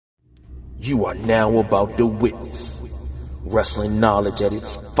You are now about to witness wrestling knowledge at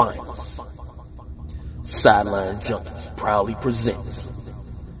its finest. Sideline Junkies proudly presents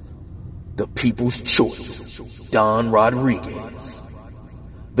the People's Choice, Don Rodriguez,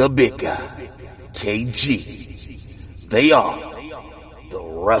 the Big Guy, KG. They are the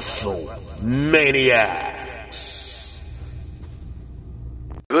WrestleManiacs.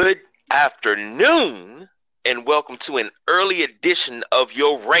 Good afternoon, and welcome to an early edition of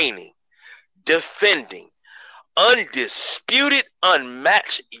your reigning, defending, undisputed,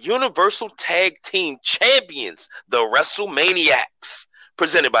 unmatched Universal Tag Team Champions, the WrestleManiacs,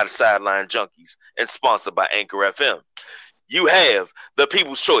 presented by the Sideline Junkies and sponsored by Anchor FM. You have the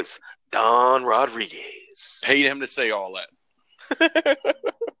People's Choice, Don Rodriguez. Hate him to say all that.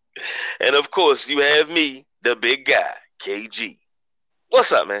 And of course, you have me, the Big Guy, KG.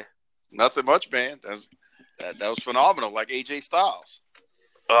 What's up, man? Nothing much, man. That was phenomenal, like AJ Styles.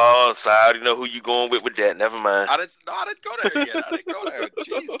 Oh, so I already know who you going with that. Never mind. I didn't go there yet.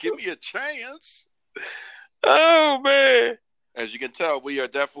 Jeez, give me a chance. Oh, man. As you can tell, we are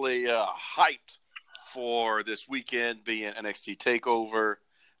definitely hyped for this weekend being NXT TakeOver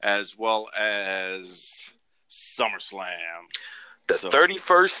as well as SummerSlam. The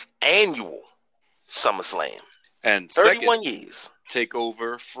 31st annual SummerSlam. And 31 years.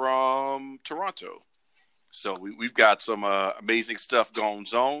 TakeOver from Toronto. So we've got some amazing stuff going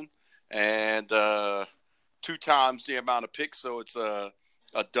on, and 2 times the amount of picks, so it's a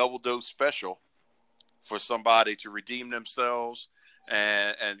double dose special for somebody to redeem themselves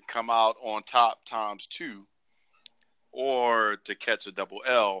and come out on top ×2, or to catch a double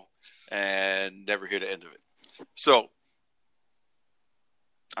L and never hear the end of it. So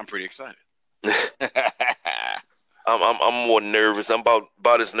I'm pretty excited. I'm more nervous. I'm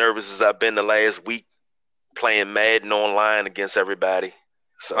about as nervous as I've been the last week playing Madden online against everybody.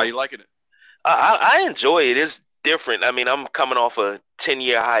 So how you liking it? I enjoy it. It's different. I mean, I'm coming off a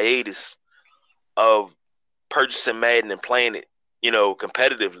 10-year hiatus of purchasing Madden and playing it,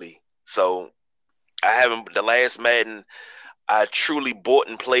 competitively. So I haven't. The last Madden I truly bought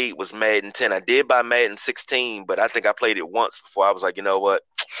and played was Madden 10. I did buy Madden 16, but I think I played it once before I was like, you know what?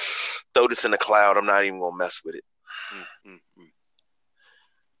 Throw this in the cloud. I'm not even gonna mess with it.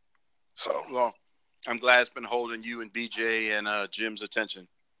 So, well, I'm glad it's been holding you and BJ and Jim's attention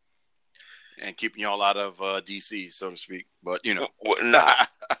and keeping y'all out of DC, so to speak. But, Nah.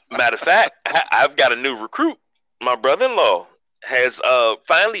 Matter of fact, I've got a new recruit. My brother-in-law has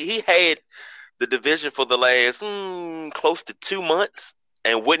finally, he had the division for the last close to 2 months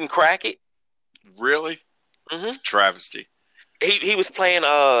and wouldn't crack it. Really? Mm-hmm. It's a travesty. He was playing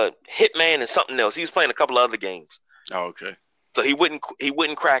Hitman and something else. He was playing a couple other games. Oh, okay. So he wouldn't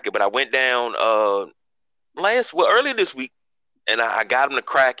crack it, but I went down earlier this week, and I got him to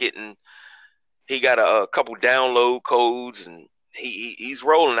crack it, and he got a couple download codes, and he's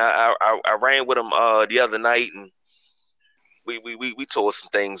rolling. I ran with him the other night, and we tore some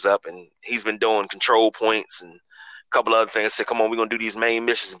things up, and he's been doing control points and a couple other things. I said, come on, we're gonna do these main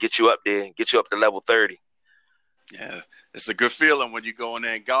missions and get you up there, get you up to level 30. Yeah, it's a good feeling when you go in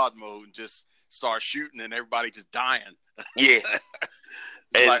there in God mode and just start shooting and everybody just dying. Yeah.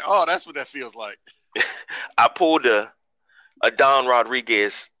 It's like, oh, that's what that feels like. I pulled a Don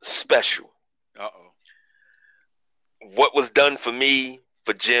Rodriguez special. Uh-oh. What was done for me,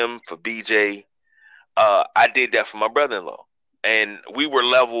 for Jim, for BJ, I did that for my brother-in-law. And we were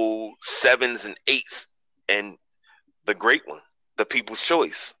level 7s and 8s. And the great one, the People's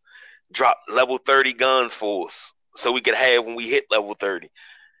Choice, dropped level 30 guns for us so we could have when we hit level 30.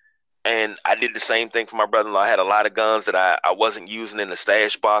 And I did the same thing for my brother-in-law. I had a lot of guns that I wasn't using in the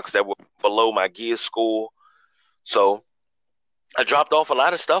stash box that were below my gear score. So I dropped off a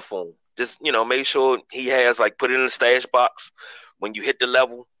lot of stuff for him. Just, made sure he has, put it in the stash box. When you hit the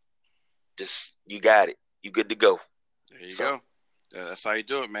level, just, you got it. You good to go. There you go. That's how you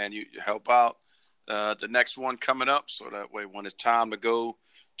do it, man. You help out the next one coming up, so that way when it's time to go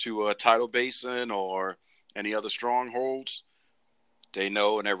to a Tidal Basin or any other strongholds, they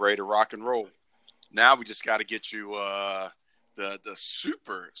know and they're ready to rock and roll. Now we just got to get you the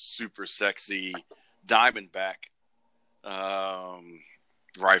super, super sexy Diamondback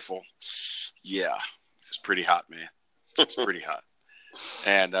rifle. Yeah, it's pretty hot, man. It's pretty hot.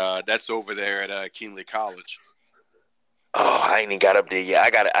 And that's over there at Kingsley College. Oh, I ain't even got up there yet.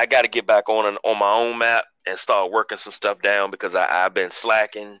 I got to get back on my own map and start working some stuff down because I've been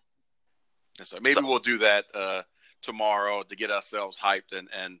slacking. So maybe we'll do that tomorrow to get ourselves hyped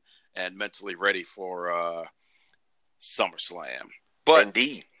and mentally ready for SummerSlam. But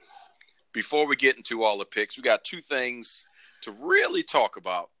indeed, before we get into all the picks, we got 2 things to really talk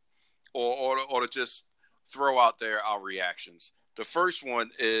about or to just throw out there our reactions. The first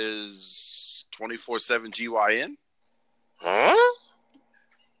one is 24/7 GYN. Huh?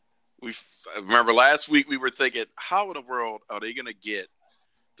 We remember last week we were thinking, how in the world are they going to get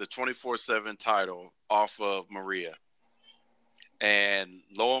the 24/7 title off of Maria? And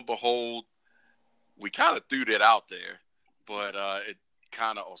lo and behold, we kind of threw that out there, but it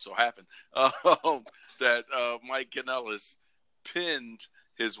kind of also happened that Mike Kanellis pinned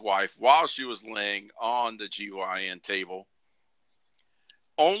his wife while she was laying on the GYN table,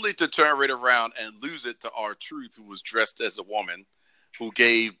 only to turn right around and lose it to R-Truth, who was dressed as a woman, who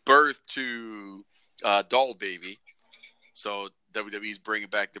gave birth to Doll Baby. So WWE's bringing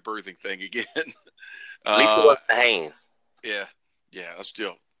back the birthing thing again. At least it wasn't a hand. Yeah,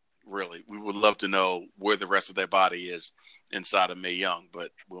 still, really, we would love to know where the rest of their body is inside of Mae Young,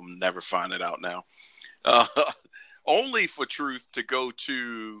 but we'll never find it out now. Only for Truth to go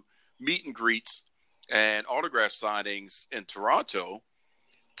to meet and greets and autograph signings in Toronto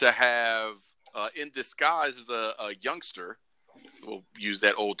to have, in disguise as a youngster, we'll use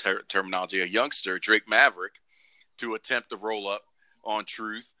that old terminology, a youngster, Drake Maverick, to attempt to roll up on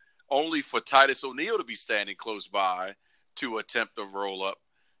Truth, only for Titus O'Neil to be standing close by to attempt to roll up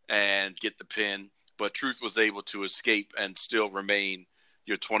and get the pin. But Truth was able to escape and still remain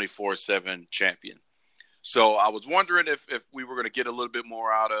your 24/7 champion. So I was wondering if we were going to get a little bit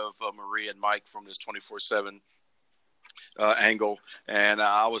more out of Maria and Mike from this 24/7 angle. And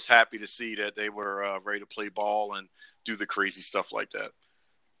I was happy to see that they were ready to play ball and do the crazy stuff like that.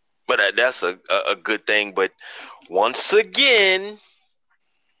 But that's a good thing. But once again,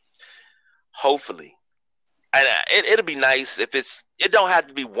 hopefully, and it'll be nice if it don't have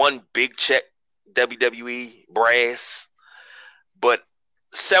to be one big check, WWE brass, but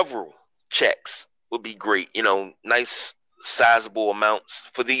several checks would be great. You know, nice sizable amounts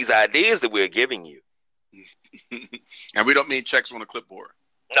for these ideas that we're giving you. And we don't mean checks on a clipboard.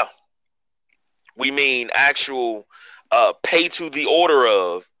 No, we mean actual pay to the order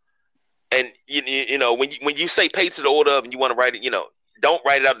of. And you know, when you say pay to the order of, and you want to write it, you know, don't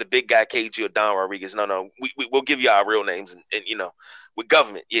write it out the big guy KG or Don Rodriguez. No, we'll give you our real names, and you know, with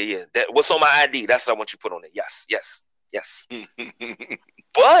government, yeah. That what's on my ID? That's what I want you to put on it. Yes.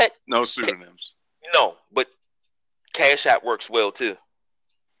 But no pseudonyms. No, but Cash App works well too.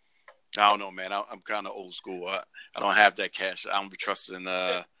 I don't know, man. I'm kind of old school. I don't have that cash. I don't be trusting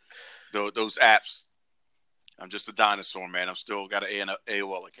those apps. I'm just a dinosaur, man. I'm still got an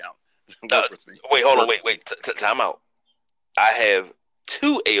AOL account. Work with me. Wait, hold on. Wait. Time out. I have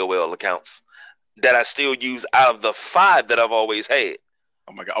 2 AOL accounts that I still use out of the 5 that I've always had.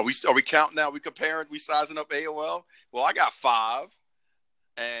 Oh my God. Are we counting now? We comparing? We sizing up AOL? Well, I got 5,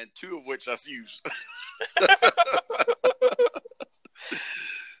 and 2 of which I use.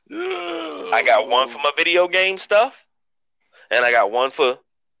 I got one for my video game stuff, and I got one for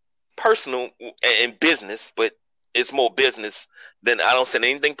personal and business, but it's more business than I don't send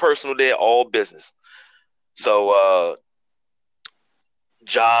anything personal there, all business. So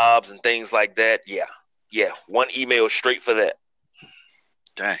jobs and things like that, yeah, one email straight for that.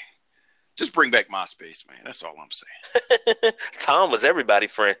 Dang. Just bring back MySpace, man. That's all I'm saying. Tom was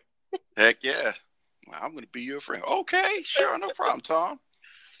everybody's friend. Heck yeah. Well, I'm going to be your friend. Okay, sure, no problem, Tom.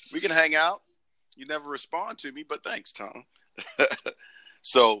 We can hang out. You never respond to me, but thanks, Tom.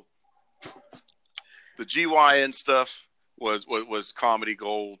 So the GYN stuff was comedy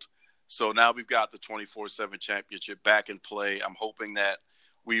gold. So now we've got the 24/7 championship back in play. I'm hoping that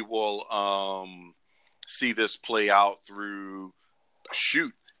we will see this play out through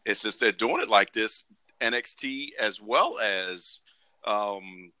shoot. It's just they're doing it like this, NXT as well as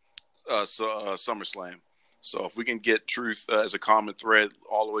SummerSlam. So if we can get Truth as a common thread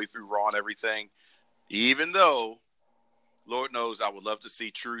all the way through Raw and everything, even though, Lord knows, I would love to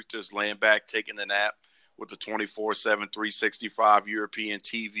see Truth just laying back, taking a nap with the 24/7, 365 European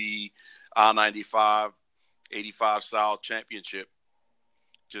TV, I-95, 85 South Championship.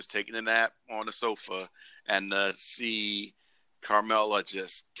 Just taking a nap on the sofa and see Carmella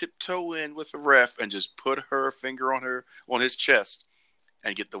just tiptoe in with the ref and just put her finger on his chest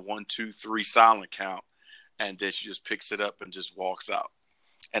and get the 1, 2, 3 silent count. And then she just picks it up and just walks out.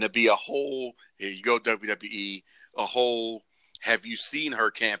 And it'd be a whole, here you go, WWE, a whole, have you seen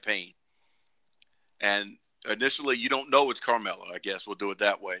her campaign? And initially, you don't know it's Carmella, I guess. We'll do it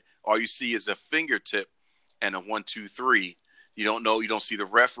that way. All you see is a fingertip and a 1, 2, 3. You don't know, you don't see the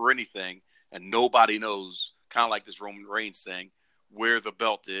ref or anything. And nobody knows, kind of like this Roman Reigns thing, where the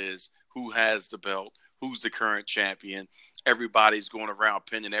belt is, who has the belt, who's the current champion. Everybody's going around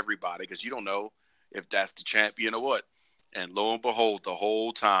pinning everybody because you don't know if that's the champion or what. And lo and behold, the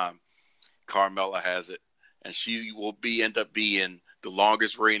whole time, Carmella has it, and she will end up being the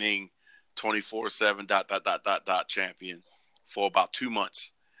longest reigning 24/7 ... champion for about 2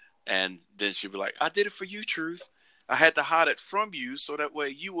 months. And then she'll be like, I did it for you, Truth. I had to hide it from you so that way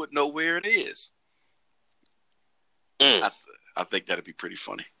you would know where it is. Mm. I think that'd be pretty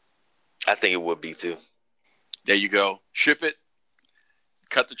funny. I think it would be too. There you go. Ship it.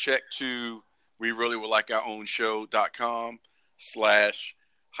 Cut the check to we really would like our own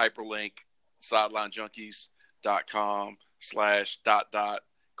show.com/hyperlink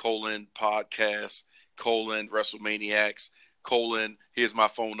sidelinejunkies.com//podcast:WrestleManiacs: here's my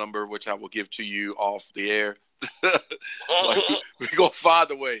phone number, which I will give to you off the air. Like, we go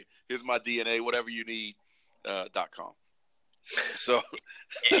find a way. Here's my DNA, whatever you need, .com. So,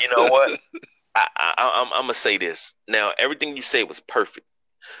 You know what? I'm gonna say this now. Everything you say was perfect,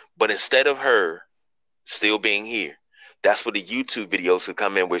 but instead of her still being here, that's where the YouTube videos could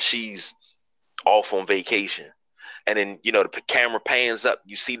come in, where she's off on vacation, and then the camera pans up,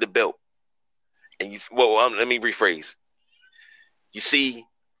 you see the belt, and let me rephrase. You see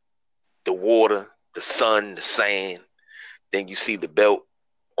the water, the sun, the sand, then you see the belt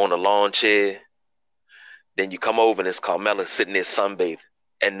on the lawn chair. Then you come over and it's Carmella sitting there sunbathing,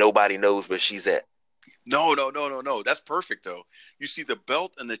 and nobody knows where she's at. No. That's perfect, though. You see the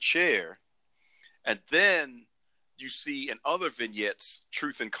belt and the chair, and then you see in other vignettes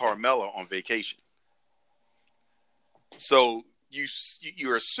Truth and Carmella on vacation. So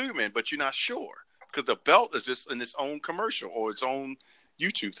you're assuming, but you're not sure, because the belt is just in its own commercial or its own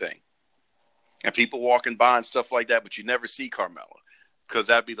YouTube thing, and people walking by and stuff like that, but you never see Carmella, because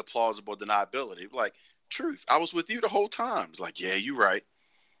that'd be the plausible deniability. Like, Truth, I was with you the whole time. It's like, yeah, you're right.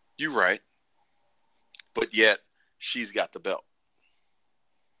 But yet, she's got the belt.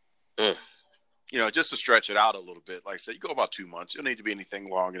 Mm. Just to stretch it out a little bit. Like I said, you go about 2 months. You don't need to be anything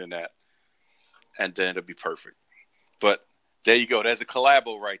longer than that. And then it'll be perfect. But there you go. There's a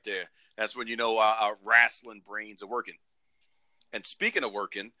collabo right there. That's when our wrestling brains are working. And speaking of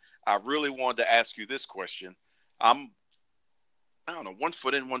working, I really wanted to ask you this question. I don't know, 1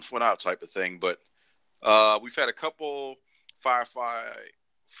 foot in, 1 foot out type of thing, but we've had a couple Firefly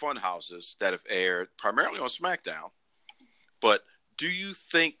Fun Houses that have aired primarily on SmackDown. But do you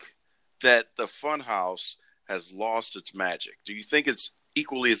think that the Fun House has lost its magic? Do you think it's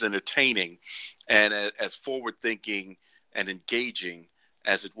equally as entertaining and as forward-thinking and engaging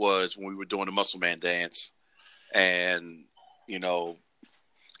as it was when we were doing the Muscle Man dance and,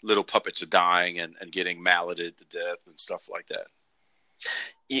 little puppets are dying and getting malleted to death and stuff like that?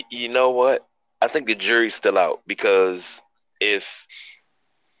 You know what? I think the jury's still out, because the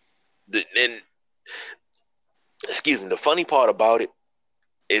funny part about it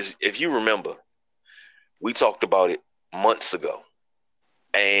is, if you remember, we talked about it months ago,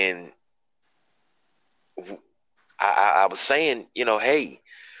 and I was saying, hey,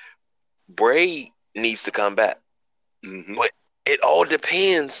 Bray needs to come back, but it all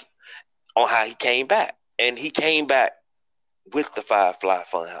depends on how he came back, and he came back with the Firefly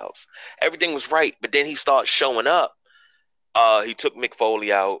Funhouse. Everything was right, but then he started showing up. He took Mick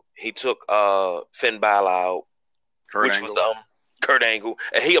Foley out. He took Finn Balor out, Kurt Angle. Was Kurt Angle,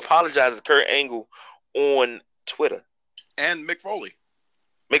 and he apologized to Kurt Angle on Twitter. And Mick Foley.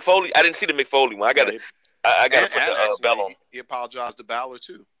 I didn't see the Mick Foley one. I gotta put the bell on. He apologized to Balor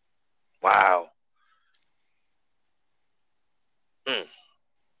too. Wow.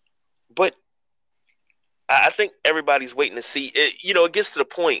 But I think everybody's waiting to see it. It gets to the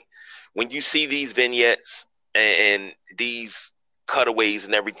point when you see these vignettes and these cutaways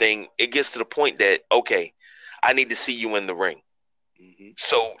and everything, it gets to the point that, okay, I need to see you in the ring. Mm-hmm.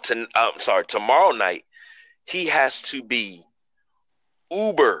 So tomorrow night, he has to be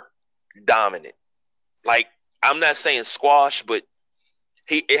uber dominant. Like, I'm not saying squash, but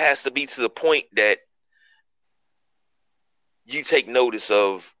it has to be to the point that you take notice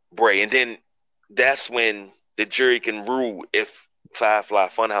of Bray, and then that's when the jury can rule if Firefly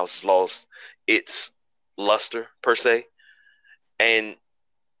Funhouse lost its luster, per se. And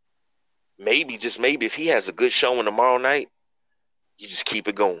maybe, just maybe, if he has a good showing tomorrow night, you just keep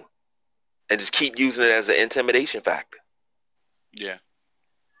it going and just keep using it as an intimidation factor. Yeah.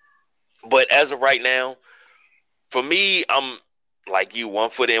 But as of right now, for me, I'm like you,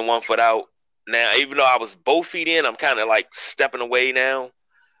 1 foot in, 1 foot out. Now, even though I was both feet in, I'm kind of like stepping away now.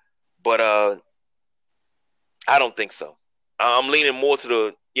 But I don't think so. I'm leaning more to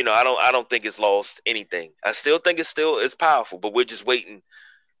the, I don't think it's lost anything. I still think it's powerful, but we're just waiting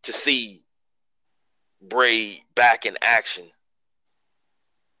to see Bray back in action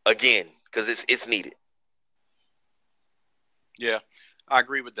again, because it's needed. Yeah. I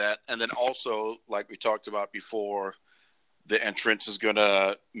agree with that. And then also, like we talked about before, the entrance is going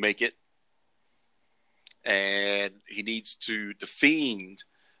to make it. And the Fiend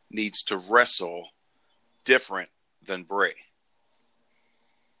needs to wrestle different than Bray.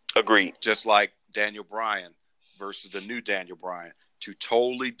 Agreed. Just like Daniel Bryan versus the new Daniel Bryan. Two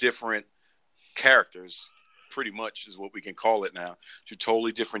totally different characters, pretty much is what we can call it now. Two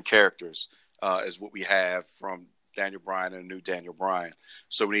totally different characters is what we have from Daniel Bryan and a new Daniel Bryan.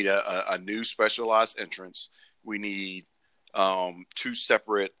 So we need a new specialized entrance. We need two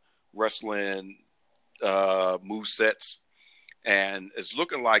separate wrestling move sets. And it's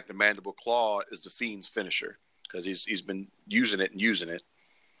looking like the Mandible Claw is the Fiend's finisher because he's been using it.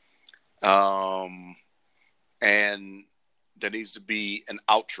 And there needs to be an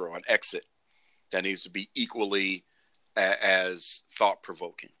outro, an exit that needs to be equally as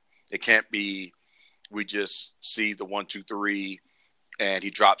thought-provoking. It can't be we just see the 1, 2, 3, and he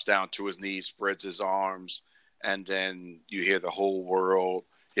drops down to his knees, spreads his arms, and then you hear the whole world.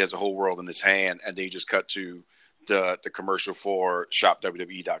 He has the whole world in his hand, and then you just cut to the commercial for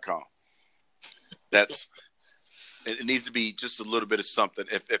shopwwe.com. It needs to be just a little bit of something.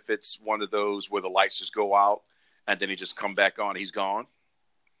 If it's one of those where the lights just go out and then he just come back on, he's gone.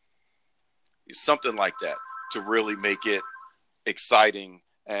 It's something like that to really make it exciting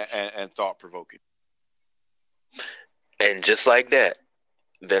and thought-provoking. And just like that,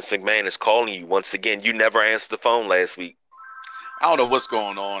 Vince McMahon is calling you once again. You never answered the phone last week. I don't know what's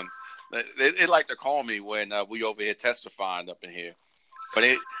going on. They like to call me when we over here testifying up in here, but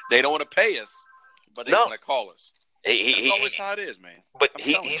they don't want to pay us, but they want to call us. That's always how it is, man. But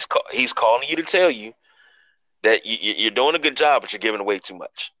he's calling you to tell you that you're doing a good job, but you're giving away too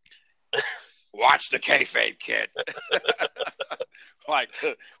much. Watch the kayfabe, kid.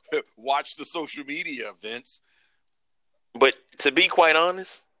 Watch the social media, Vince. But to be quite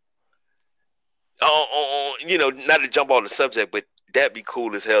honest, not to jump on the subject, but that'd be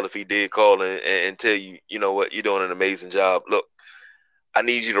cool as hell if he did call and tell you, you know what, you're doing an amazing job. Look, I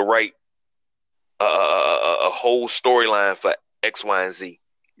need you to write a whole storyline for X, Y, and Z.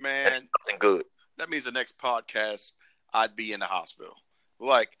 Man, that's something good. That means the next podcast I'd be in the hospital.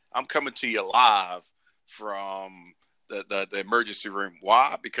 Like, I'm coming to you live from the emergency room.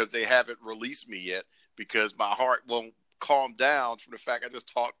 Why? Because they haven't released me yet, because my heart won't calm down from the fact I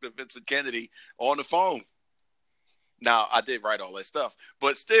just talked to Vincent Kennedy on the phone. Now, I did write all that stuff,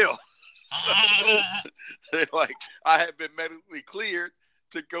 but still, like, I have been medically cleared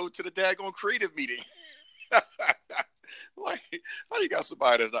to go to the daggone creative meeting. Like, how you got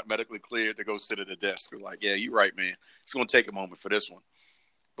somebody that's not medically cleared to go sit at the desk? Like, yeah, you're right, man. It's going to take a moment for this one.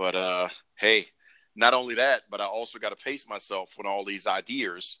 But, hey, not only that, but I also got to pace myself with all these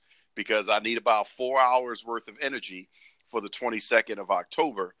ideas because I need about 4 hours worth of energy for the 22nd of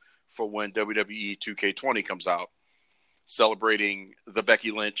October for when WWE 2K20 comes out, celebrating the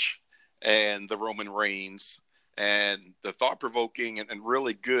Becky Lynch and the Roman Reigns and the thought-provoking and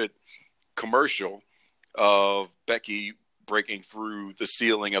really good commercial of Becky breaking through the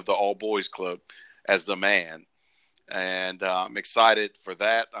ceiling of the all-boys club as the man. And I'm excited for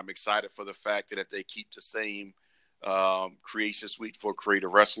that. I'm excited for the fact that if they keep the same creation suite for Create a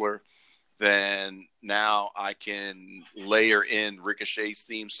Wrestler, then now I can layer in Ricochet's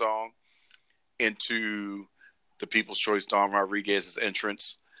theme song into the People's Choice Don Rodriguez's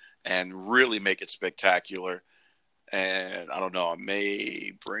entrance and really make it spectacular. And I don't know, I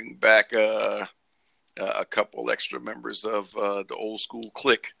may bring back a couple extra members of the old school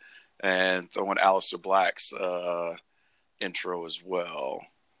clique and throw in Aleister Black's intro as well.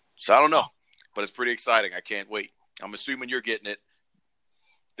 So I don't know, but it's pretty exciting. I can't wait. I'm assuming you're getting it.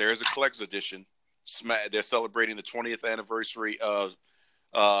 There's a collector's edition. They're celebrating the 20th anniversary of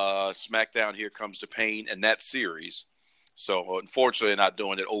SmackDown Here Comes the Pain and that series. So unfortunately, not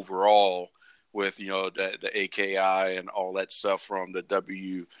doing it overall with, the AKI and all that stuff from the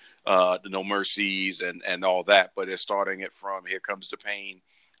the No Mercies and all that. But they're starting it from Here Comes the Pain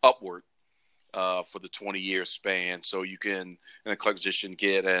upward for the 20-year span. So you can, in a collector's edition,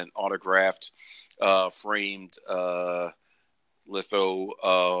 get an autographed, framed litho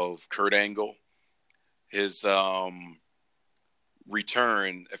of Kurt Angle. His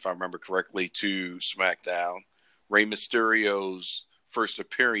return, if I remember correctly, to SmackDown. Rey Mysterio's first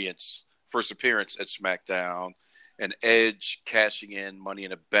appearance at SmackDown, and Edge cashing in Money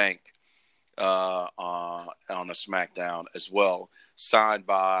in the Bank on a SmackDown as well, signed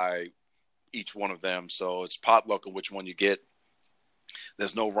by each one of them. So it's potluck of which one you get.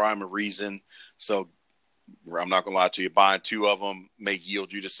 There's no rhyme or reason. So I'm not going to lie to you. Buying two of them may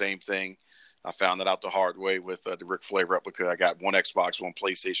yield you the same thing. I found that out the hard way with the Ric Flair replica. I got one Xbox, one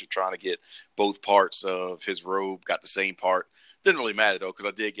PlayStation, trying to get both parts of his robe. Got the same part. Didn't really matter though, because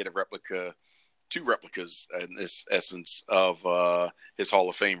I did get a replica, 2 replicas in this essence of his Hall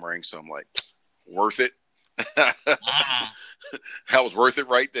of Fame ring. So I'm like, worth it. That was worth it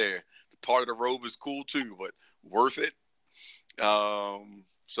right there. The part of the robe is cool too, but worth it.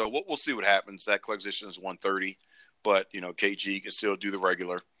 So we'll see what happens. That collector's edition is $130, but KG can still do the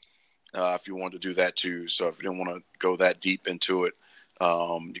regular if you want to do that too. So if you don't want to go that deep into it,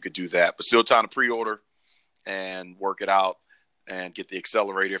 you could do that. But still time to pre-order and work it out and get the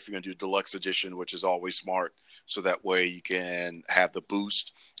accelerator if you're going to do deluxe edition, which is always smart. So that way you can have the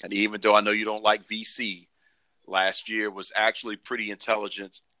boost. And even though I know you don't like VC, last year was actually pretty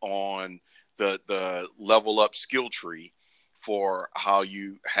intelligent on the level up skill tree for how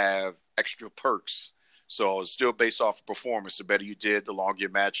you have extra perks. So it's still based off of performance. The better you did, the longer your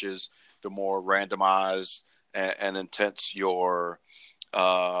matches, the more randomized and intense your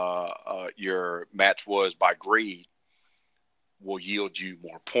match was by grade, will yield you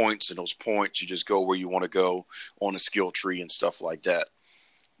more points. And those points, you just go where you want to go on a skill tree and stuff like that.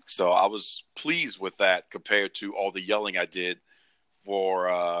 So I was pleased with that compared to all the yelling I did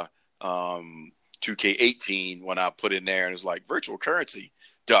for 2K18 when I put in there and it's like virtual currency.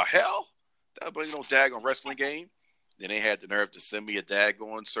 The hell? That daggone wrestling game. Then they had the nerve to send me a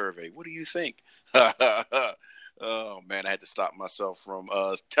daggone survey. What do you think? Oh man, I had to stop myself from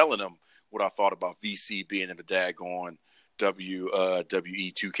telling them what I thought about VC being in the daggone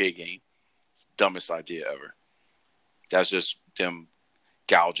WWE 2K game. It's the dumbest idea ever. That's just them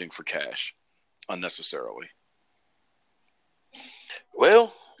gouging for cash unnecessarily.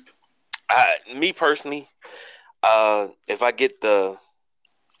 Well, me personally, if I get the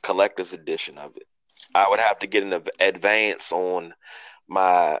collector's edition of it, I would have to get an advance on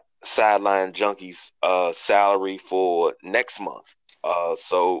my Sideline Junkies salary for next month.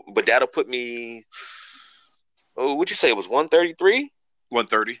 But that'll put me. Oh, what'd you say? It was 133?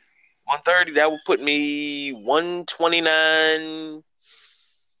 130. 130. That would put me 129.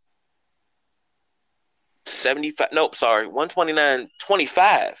 75. Nope, sorry,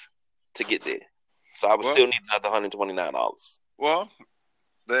 129.25 to get there. So I would still need another $129. Well,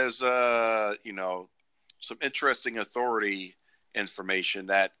 there's some interesting authority information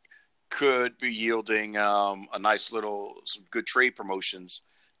that could be yielding some good trade promotions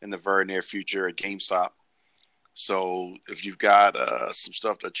in the very near future at GameStop. So if you've got some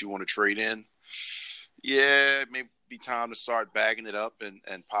stuff that you want to trade in, yeah, it may be time to start bagging it up and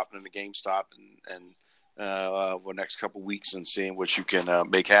popping into GameStop and over the next couple of weeks and seeing what you can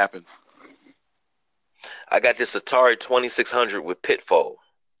make happen. I got this Atari 2600 with Pitfall.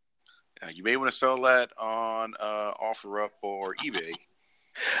 You may want to sell that on OfferUp or eBay.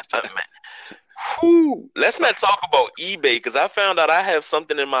 Let's not talk about eBay because I found out I have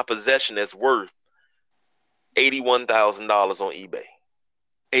something in my possession that's worth $81,000 on eBay.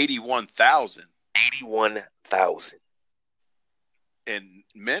 81,000. 81,000. In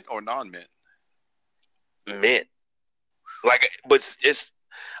mint or non-mint? Mint. But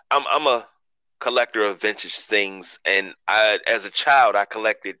I'm a collector of vintage things, and as a child I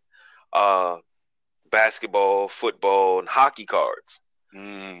collected basketball, football, and hockey cards.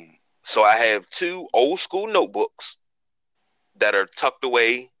 So I have 2 old school notebooks that are tucked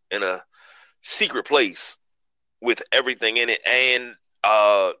away in a secret place with everything in it, and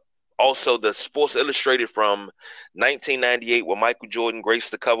also the Sports Illustrated from 1998 where Michael Jordan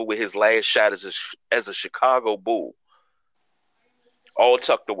graced the cover with his last shot as a Chicago Bull, all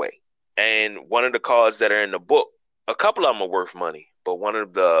tucked away. And one of the cards that are in the book, a couple of them are worth money, but one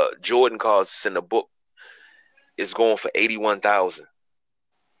of the Jordan cards in the book is going for $81,000,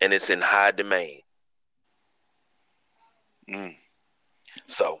 and it's in high demand.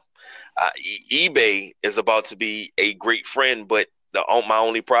 So eBay is about to be a great friend, but my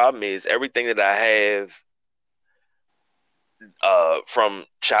only problem is everything that I have from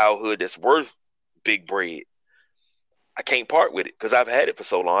childhood that's worth big bread, I can't part with it because I've had it for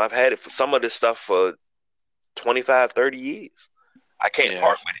so long. I've had it for some of this stuff for 25, 30 years. I can't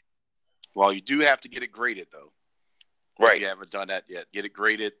part with it. Well, you do have to get it graded, though. Right. If you haven't done that yet. Get it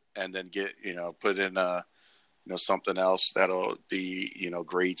graded and then put in something else that'll be,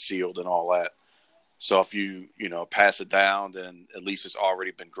 grade sealed and all that. So if you, pass it down, then at least it's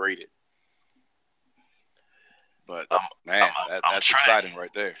already been graded. But that's exciting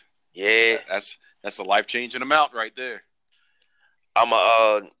right there. Yeah. That's a life-changing amount right there.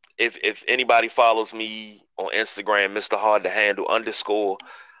 If anybody follows me on Instagram, Mr. Hard to Handle _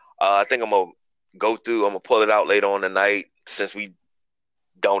 I think I'm gonna pull it out later on tonight since we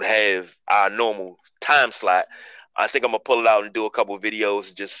don't have our normal time slot. I think I'm gonna pull it out and do a couple of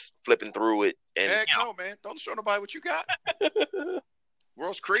videos, just flipping through it. And Heck no, man! Don't show nobody what you got.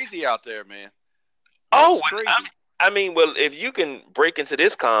 World's crazy out there, man. World's crazy. I mean, well, if you can break into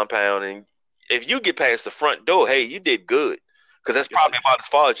this compound and if you get past the front door, hey, you did good, because that's probably about as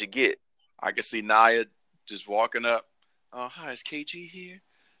far as you get. I can see Nia just walking up. Hi, is KG here?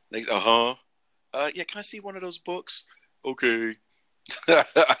 Like, yeah, can I see one of those books? Okay.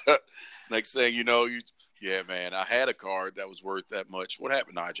 Next thing you know, yeah, man, I had a card that was worth that much. What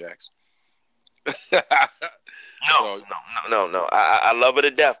happened, Nia Jax? No. I love her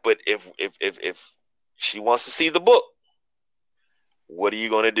to death, but if she wants to see the book, what are you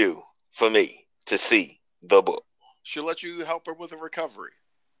going to do for me to see the book? She'll let you help her with a recovery.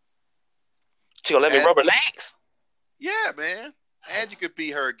 She gonna let me rub her legs? Yeah, man. And you could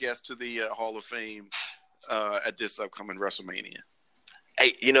be her guest to the Hall of Fame at this upcoming WrestleMania.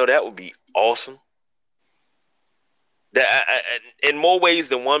 Hey, that would be awesome. That in more ways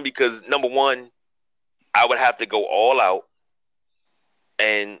than one, because number one, I would have to go all out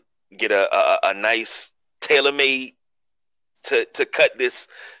and get a nice tailor-made to cut this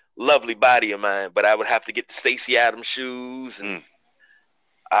lovely body of mine. But I would have to get the Stacey Adams shoes, and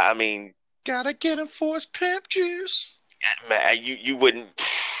I mean, gotta get him for his pimp juice. Man, you wouldn't.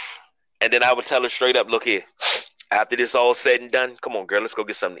 And then I would tell her straight up, look here, after this all said and done, come on, girl, let's go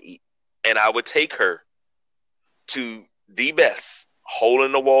get something to eat. And I would take her to the best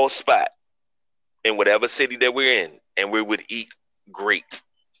hole-in-the-wall spot in whatever city that we're in, and we would eat great.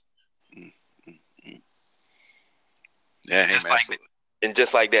 Yeah, hey, man. And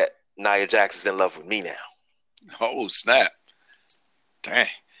just like that, Nia Jax is in love with me now. Oh, snap. Dang.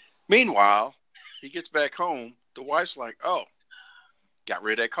 Meanwhile, he gets back home. The wife's like, oh, got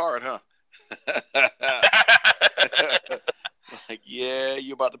rid of that card, huh? Like, yeah,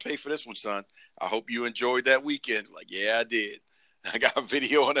 you're about to pay for this one, son. I hope you enjoyed that weekend. Like, yeah, I did. I got a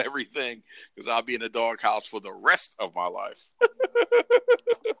video and everything because I'll be in the doghouse for the rest of my life.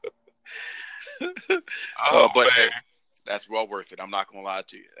 But hey, that's well worth it. I'm not gonna lie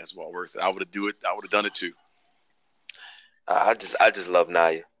to you. That's well worth it. I would have done it too. I just love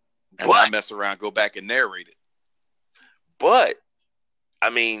Nia. And when I mess around, go back and narrate it. But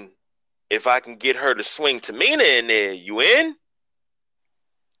I mean, if I can get her to swing Tamina in there, you in?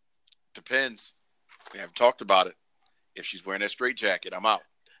 Depends. We haven't talked about it. If she's wearing that straight jacket, I'm out.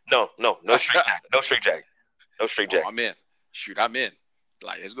 No straight jacket. No straight jacket. No straight jacket. Oh, I'm in. Shoot, I'm in.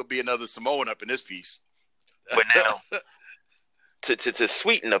 Like, there's gonna be another Samoan up in this piece. But now, to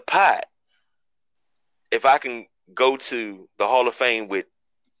sweeten the pot, if I can go to the Hall of Fame with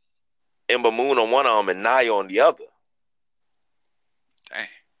Ember Moon on one arm and Nia on the other. Dang.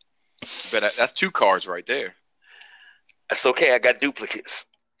 But that's two cards right there. That's okay. I got duplicates.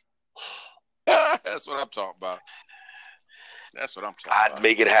 That's what I'm talking about. I'd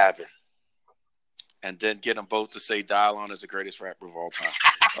make it happen. And then get them both to say Dylon is the greatest rapper of all time.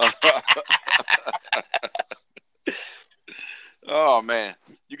 Oh, man.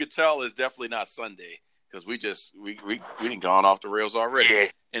 You could tell it's definitely not Sunday because we done gone off the rails already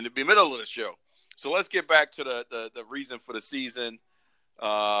in the middle of the show. So let's get back to the reason for the season,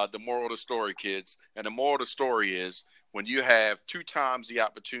 the moral of the story, kids. And the moral of the story is when you have 2 times the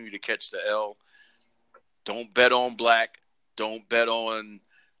opportunity to catch the L, don't bet on Black. Don't bet on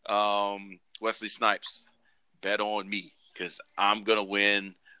Wesley Snipes. Bet on me because I'm going to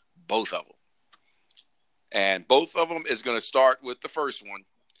win both of them. And both of them is going to start with the first one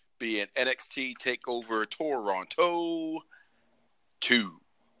being NXT TakeOver Toronto 2.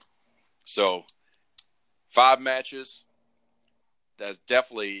 So 5 matches. That's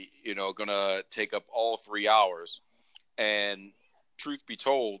definitely, going to take up all 3 hours. And truth be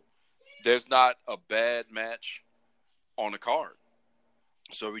told, there's not a bad match on the card.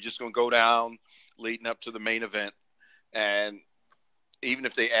 So we're just going to go down leading up to the main event. And even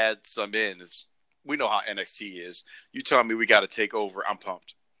if they add some in, we know how NXT is. You tell me we got to take over, I'm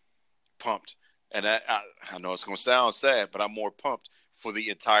pumped. And I know it's going to sound sad, but I'm more pumped for the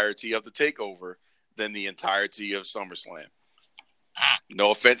entirety of the TakeOver than the entirety of SummerSlam.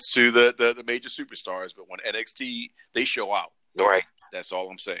 No offense to the major superstars, but when NXT, they show out. All right. That's all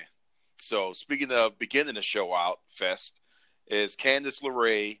I'm saying. So speaking of beginning to show out, Fest, is Candice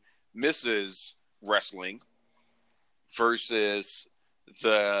LeRae, Mrs. Wrestling, versus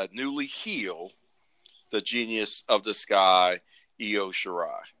the newly heel, the Genius of the Sky, Io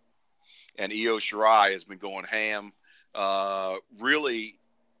Shirai. And Io Shirai has been going ham, really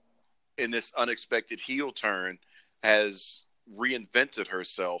in this unexpected heel turn, has reinvented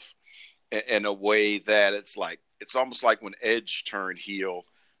herself in a way that it's like, it's almost like when Edge turned heel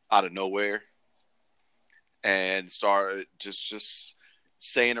out of nowhere and started just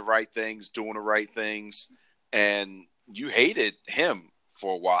saying the right things, doing the right things, and you hated him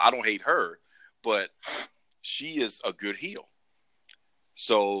for a while. I don't hate her, but she is a good heel.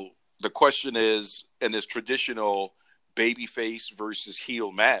 So the question is, in this traditional babyface versus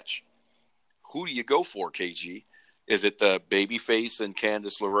heel match, who do you go for, KG? Is it the babyface and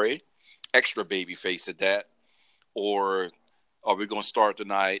Candice LeRae, extra babyface at that, or are we going to start the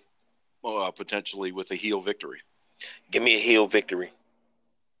night potentially with a heel victory? Give me a heel victory.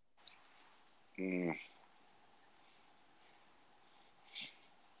 All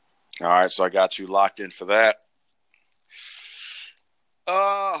right, so I got you locked in for that.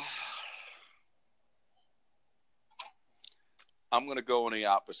 I'm going to go on the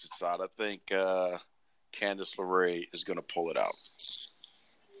opposite side. I think Candice LeRae is going to pull it out.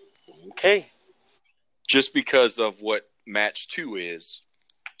 Okay. Just because of what match 2 is,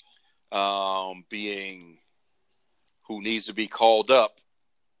 being who needs to be called up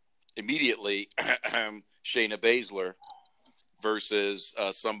immediately, Shayna Baszler versus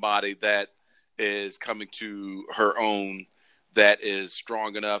somebody that is coming to her own, that is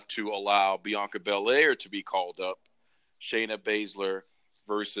strong enough to allow Bianca Belair to be called up. Shayna Baszler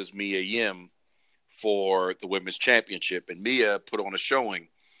versus Mia Yim for the Women's Championship. And Mia put on a showing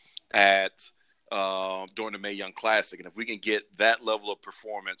at during the Mae Young Classic. And if we can get that level of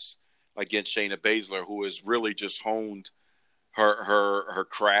performance against Shayna Baszler, who has really just honed her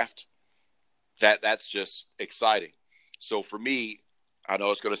craft, that's just exciting. So for me, I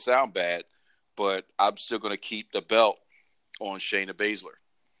know it's going to sound bad, but I'm still going to keep the belt on Shayna Baszler,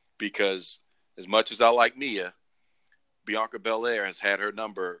 because as much as I like Mia, Bianca Belair has had her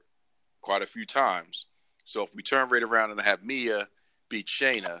number quite a few times. So if we turn right around and have Mia beat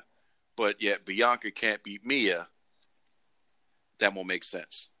Shayna, but yet Bianca can't beat Mia, that won't make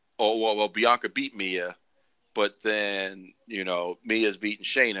sense. Oh, well, Bianca beat Mia, but then, Mia's beating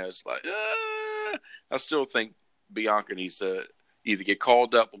Shayna. It's like, I still think Bianca needs to either get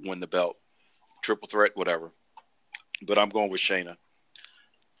called up or win the belt. Triple threat, whatever. But I'm going with Shayna.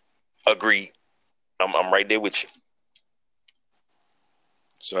 Agreed. I'm right there with you.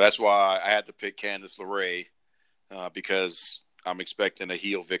 So that's why I had to pick Candice LeRae, because I'm expecting a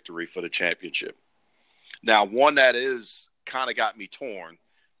heel victory for the championship. Now, one that is kind of got me torn,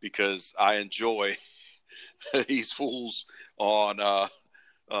 because I enjoy these fools on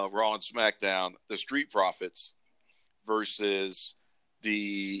Raw and SmackDown, the Street Profits versus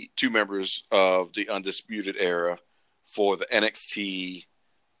the 2 members of the Undisputed Era for the NXT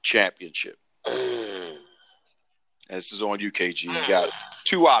Championship. And this is on you, KG. You got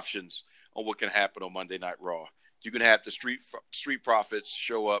 2 options on what can happen on Monday Night Raw. You can have the Street Profits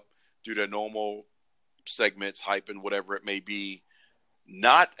show up, do their normal segments, hyping, whatever it may be,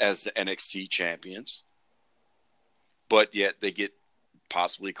 not as the NXT champions, but yet they get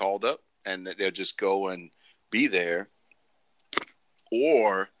possibly called up and they'll just go and be there.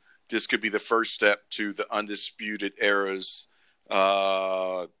 Or this could be the first step to the Undisputed Era's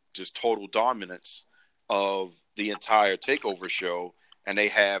just total dominance of the entire TakeOver show, and they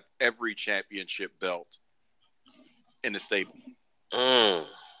have every championship belt in the stable.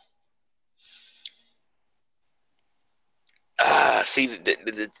 See,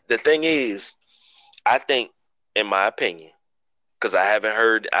 the thing is, I think, in my opinion, because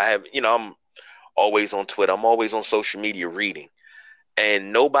I'm always on Twitter, I'm always on social media reading,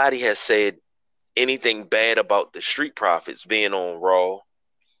 and nobody has said anything bad about the Street Profits being on Raw,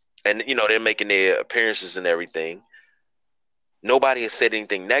 and they're making their appearances and everything. Nobody has said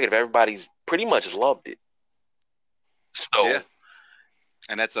anything negative. Everybody's pretty much loved it. So, yeah.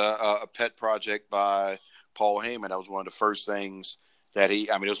 And that's a pet project by Paul Heyman. That was one of the first things that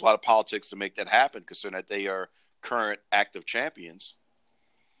there's a lot of politics to make that happen, considering that they are current active champions.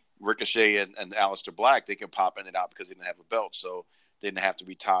 Ricochet and Aleister Black, they can pop in and out because they didn't have a belt. So they didn't have to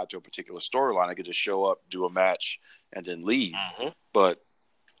be tied to a particular storyline. They could just show up, do a match, and then leave. Mm-hmm. But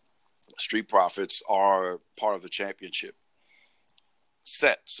Street Profits are part of the championship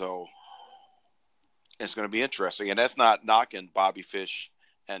set. So it's going to be interesting. And that's not knocking Bobby Fish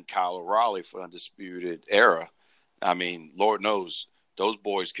and Kyle O'Reilly for Undisputed Era. I mean, Lord knows those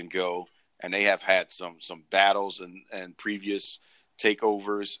boys can go, and they have had some battles and previous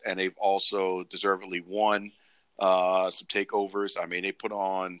takeovers, and they've also deservedly won some takeovers. I mean, they put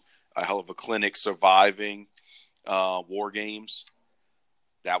on a hell of a clinic surviving War Games.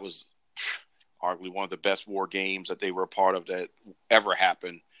 That was arguably one of the best War Games that they were a part of that ever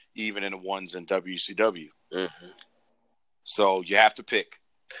happened, even in the ones in WCW. Mm-hmm. So you have to pick.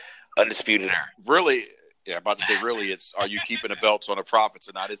 Undisputed Era. Really, Yeah, about to say, really, it's are you keeping the belts on the Profits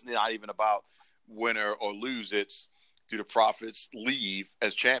or not? It's not even about winner or lose. It's do the Profits leave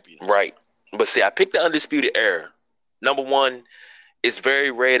as champions? Right. But see, I picked the Undisputed Era. Number one, it's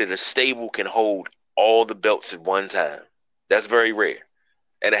very rare that a stable can hold all the belts at one time. That's very rare.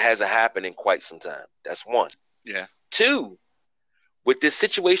 And it hasn't happened in quite some time. That's one. Yeah. Two, with this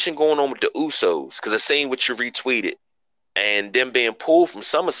situation going on with the Usos, because I seen what you retweeted, and them being pulled from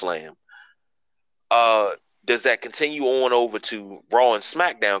SummerSlam, does that continue on over to Raw and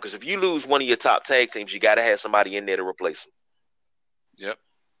SmackDown? Because if you lose one of your top tag teams, you got to have somebody in there to replace them. Yep.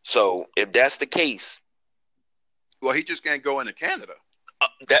 So if that's the case, well, he just can't go into Canada.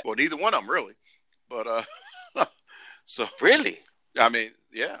 Well, neither one of them really, but so really, I mean,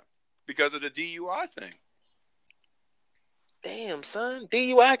 yeah, because of the DUI thing. Damn, son,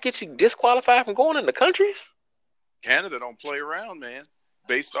 DUI get you disqualified from going into countries? Canada don't play around, man.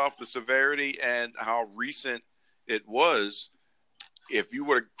 Based off the severity and how recent it was, if you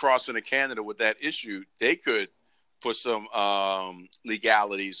were to cross into Canada with that issue, they could put some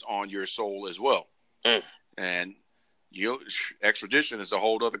legalities on your soul as well. And extradition is a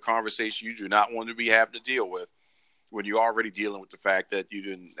whole other conversation you do not want to be having to deal with when you're already dealing with the fact that you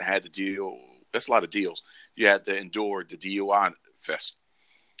didn't had to deal. That's a lot of deals. You had to endure the DUI fest.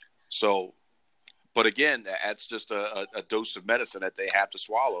 So, but again, that's just a dose of medicine that they have to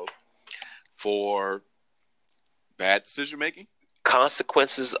swallow for bad decision making.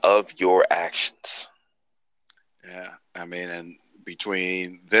 Consequences of your actions. Yeah, I mean, and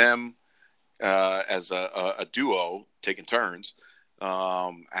between them as a duo taking turns,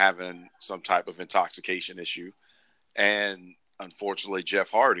 having some type of intoxication issue, and unfortunately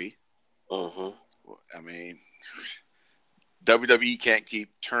Jeff Hardy. I mean, WWE can't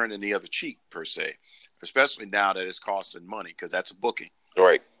keep turning the other cheek per se, especially now that it's costing money because that's a booking.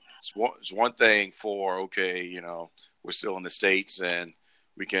 Right. It's one thing for, okay, you know, we're still in the States and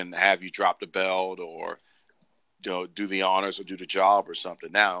we can have you drop the belt or, you know, do the honors or do the job or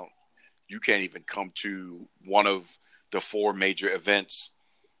something. Now you can't even come to one of the 4 major events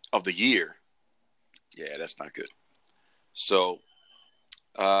of the year. Yeah, that's not good. So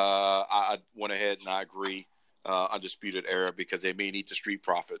I went ahead and I agree, Undisputed Era, because they may need the Street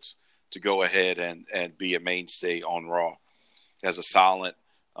Profits to go ahead and be a mainstay on Raw as a silent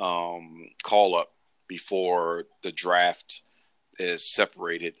call-up before the draft is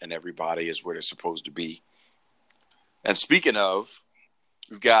separated and everybody is where they're supposed to be. And speaking of,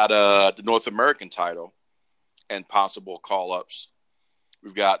 we've got the North American title and possible call-ups.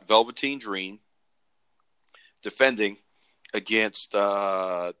 We've got Velveteen Dream defending against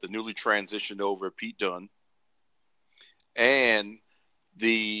the newly transitioned over Pete Dunne and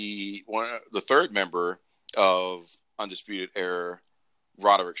the third member of Undisputed Era,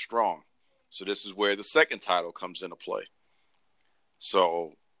 Roderick Strong. So this is where the second title comes into play.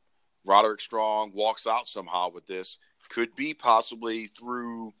 So Roderick Strong walks out somehow with this. Could be possibly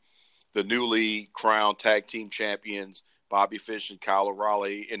through the newly crowned tag team champions, Bobby Fish and Kyle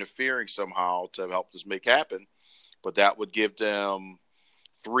O'Reilly, interfering somehow to help this make happen. But that would give them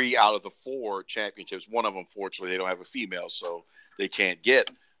 3 out of the 4 championships. One of them, fortunately, they don't have a female, so they can't get.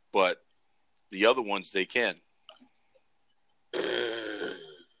 But the other ones, they can.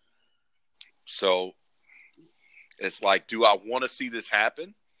 So it's like, do I want to see this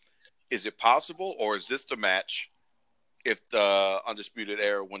happen? Is it possible? Or is this the match, if the Undisputed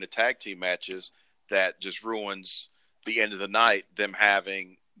Era win the tag team matches, that just ruins the end of the night, them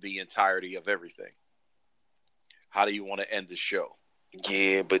having the entirety of everything? How do you want to end the show?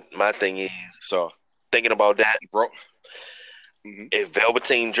 Yeah, but my thing is, so thinking about that, bro. If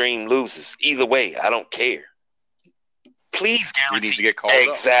Velveteen Dream loses, either way, I don't care. Please guarantee. He needs to get called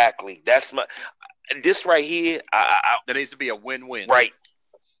exactly. Up. That's my. This right here, there needs to be a win-win. Right.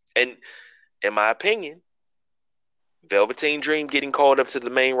 And in my opinion, Velveteen Dream getting called up to the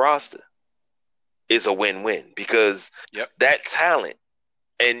main roster is a win-win because that talent,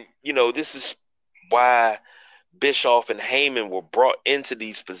 and you know, this is why Bischoff and Heyman were brought into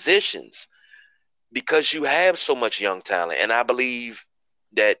these positions, because you have so much young talent. And I believe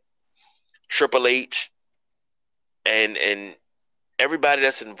that Triple H and everybody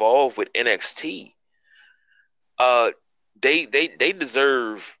that's involved with NXT, they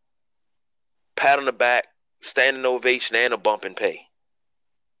deserve pat on the back, standing ovation, and a bump in pay.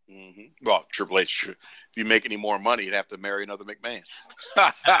 Well, Triple H, if you make any more money, you'd have to marry another McMahon.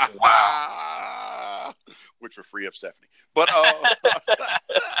 Wow. Which would free up Stephanie. But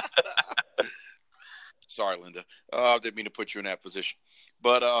sorry, Linda. I didn't mean to put you in that position.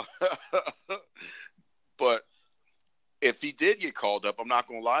 But but if he did get called up, I'm not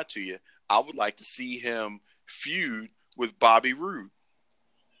going to lie to you, I would like to see him feud with Bobby Roode.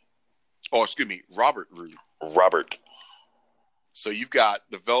 Or, excuse me, Robert Roode. Robert. So you've got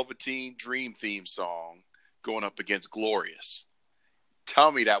the Velveteen Dream theme song going up against Glorious.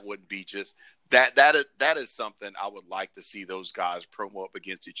 Tell me that wouldn't be just that is something I would like to see those guys promo up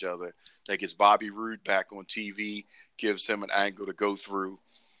against each other. That gets Bobby Roode back on TV, gives him an angle to go through,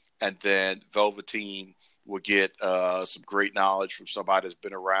 and then Velveteen will get some great knowledge from somebody that's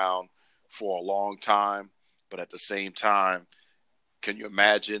been around for a long time. But at the same time, can you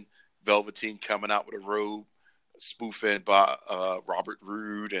imagine Velveteen coming out with a robe, spoofing by Robert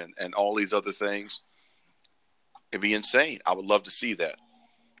Roode and all these other things? It'd be insane. I would love to see that.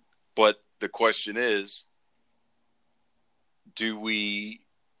 But the question is, do we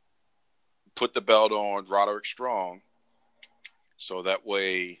put the belt on Roderick Strong so that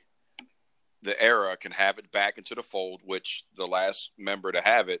way the era can have it back into the fold, which the last member to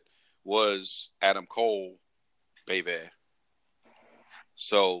have it was Adam Cole, baby.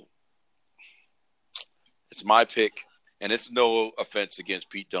 So it's my pick, and it's no offense against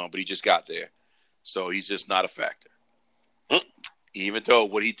Pete Dunne, but he just got there. So he's just not a factor. Even though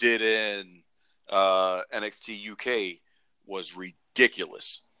what he did in NXT UK was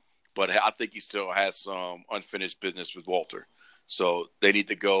ridiculous. But I think he still has some unfinished business with Walter. So they need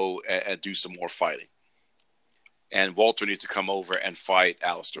to go and do some more fighting. And Walter needs to come over and fight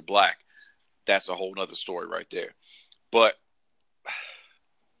Aleister Black. That's a whole nother story right there. But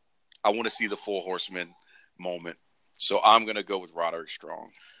I want to see the Four Horsemen moment. So I'm going to go with Roderick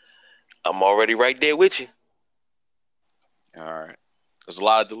Strong. I'm already right there with you. All right. There's a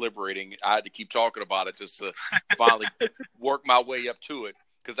lot of deliberating. I had to keep talking about it just to finally work my way up to it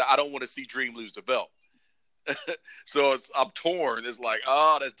because I don't want to see Dream lose the belt. So I'm torn. It's like,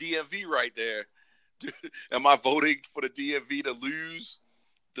 oh, that's DMV right there. Am I voting for the DMV to lose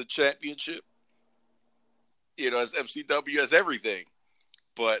the championship? You know, as MCW, as everything.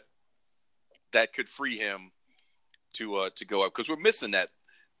 But that could free him to go up because we're missing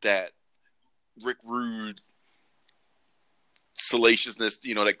that Rick Rude salaciousness,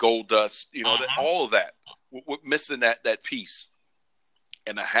 you know, that gold dust, you know, that all of that. We're missing that piece.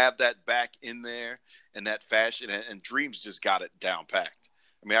 And to have that back in there in that fashion, and Dreams just got it down packed.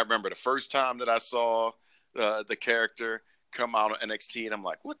 I mean, I remember the first time that I saw the character come out on NXT, and I'm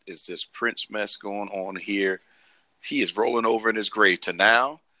like, what is this Prince mess going on here? He is rolling over in his grave. To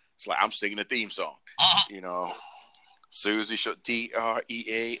now, it's like I'm singing the theme song. You know, Susie show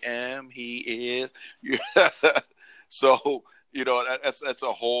DREAM, he is. So, you know, that's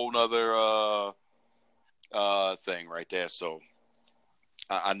a whole nother thing right there. So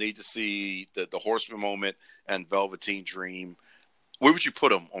I need to see the Horseman moment and Velveteen Dream. Where would you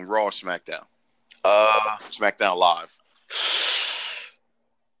put them on Raw or SmackDown? SmackDown Live.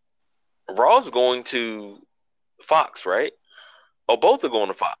 Raw's going to Fox, right? Oh, both are going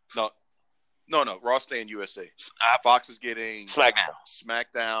to Fox. No. Raw staying USA. Fox is getting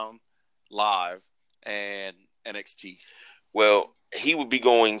SmackDown Live and NXT. Well, he would be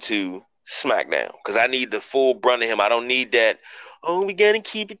going to SmackDown because I need the full brunt of him. I don't need that. Oh, we gotta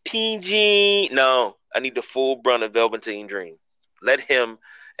keep it PG. No, I need the full brunt of Velveteen Dream. Let him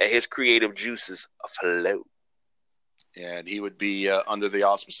and his creative juices afloat. And he would be under the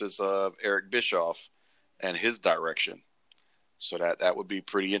auspices of Eric Bischoff and his direction. So that would be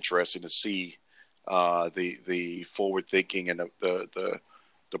pretty interesting to see the forward thinking and the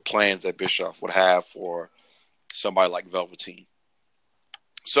plans that Bischoff would have for somebody like Velveteen.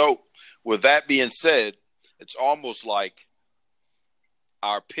 So with that being said, it's almost like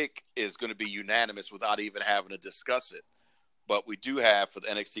our pick is going to be unanimous without even having to discuss it. But we do have for the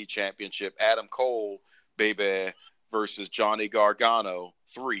NXT Championship, Adam Cole, baby, versus Johnny Gargano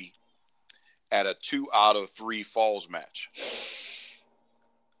 3 at a 2 out of 3 falls match.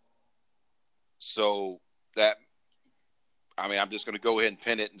 So that, I mean, I'm just going to go ahead and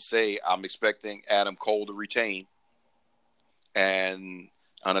pin it and say I'm expecting Adam Cole to retain and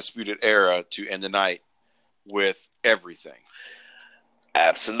Undisputed Era to end the night with everything.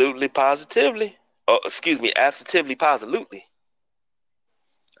 Absolutely, positively. Oh, excuse me, absolutely, positively.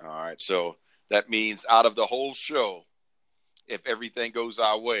 All right, so that means out of the whole show, if everything goes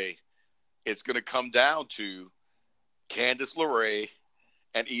our way, it's going to come down to Candice LeRae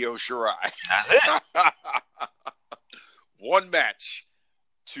and Io Shirai. That's it. One match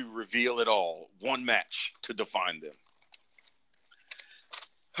to reveal it all. One match to define them.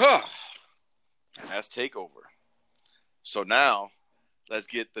 And that's TakeOver. So now, let's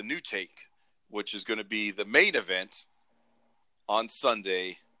get the new take, which is going to be the main event on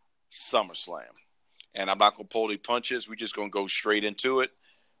Sunday, SummerSlam. And I'm not going to pull any punches. We're just going to go straight into it.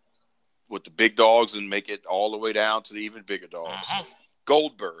 with the big dogs and make it all the way down to the even bigger dogs. Mhm.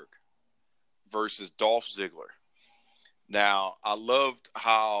 Goldberg versus Dolph Ziggler. Now, I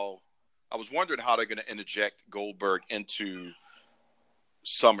was wondering how they're going to interject Goldberg into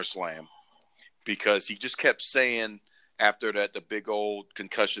SummerSlam, because he just kept saying after that, the big old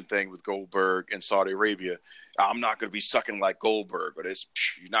concussion thing with Goldberg in Saudi Arabia, I'm not going to be sucking like Goldberg, or this,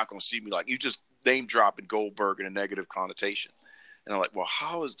 you're not going to see me like, you just name dropping Goldberg in a negative connotation. And I'm like, well,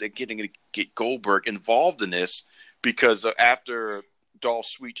 how is they getting to get Goldberg involved in this? Because after Dolph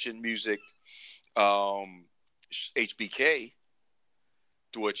Sweet Chin Music, HBK,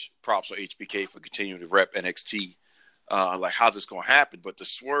 to which props on HBK for continuing to rep NXT. Like, how's this going to happen? But the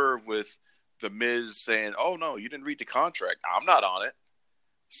swerve with The Miz saying, oh, no, you didn't read the contract. I'm not on it.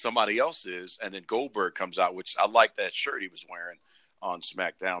 Somebody else is. And then Goldberg comes out, which I like that shirt he was wearing on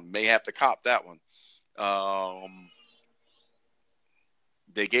SmackDown. May have to cop that one.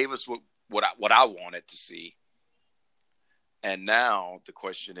 They gave us what I wanted to see. And now the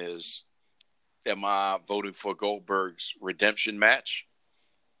question is, am I voting for Goldberg's redemption match?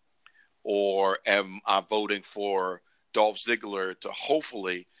 Or am I voting for Dolph Ziggler to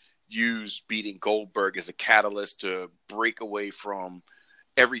hopefully use beating Goldberg as a catalyst to break away from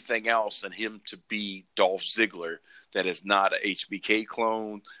everything else and him to be Dolph Ziggler, that is not a HBK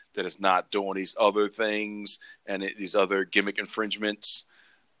clone, that is not doing these other things and these other gimmick infringements,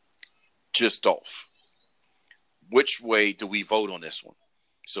 just Dolph. Which way do we vote on this one?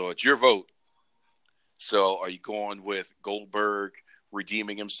 So it's your vote. So are you going with Goldberg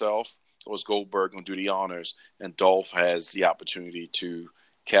redeeming himself, or is Goldberg going to do the honors and Dolph has the opportunity to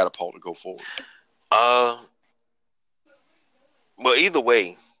catapult and go forward? Well, either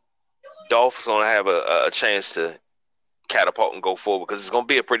way, Dolph is going to have a chance to catapult and go forward, because it's going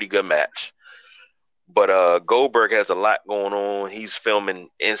to be a pretty good match. But Goldberg has a lot going on. He's filming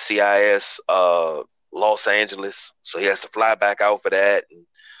NCIS Los Angeles, so he has to fly back out for that and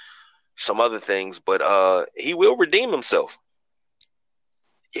some other things. But he will redeem himself.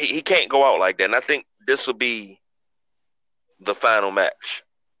 He can't go out like that. And I think this will be the final match,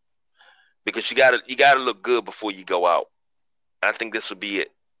 because you gotta look good before you go out. I think this will be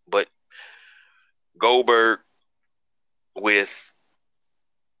it. But Goldberg with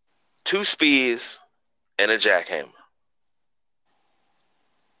 2 spears and a jackhammer.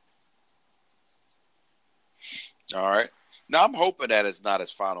 All right. Now, I'm hoping that it's not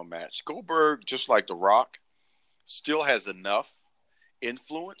his final match. Goldberg, just like The Rock, still has enough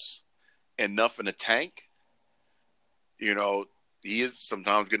influence, enough in the tank. You know, he is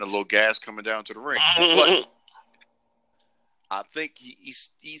sometimes getting a little gas coming down to the ring. But I think he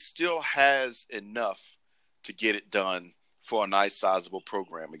still has enough to get it done for a nice, sizable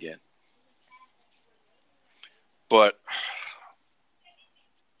program again. But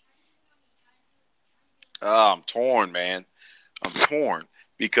I'm torn, man. I'm torn,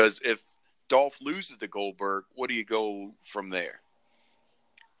 because if Dolph loses to Goldberg, what do you go from there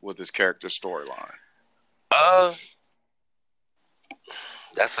with his character storyline?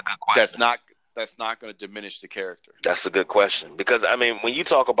 That's a good question. That's not going to diminish the character. That's a good question, because I mean, when you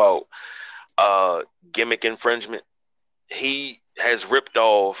talk about gimmick infringement, he has ripped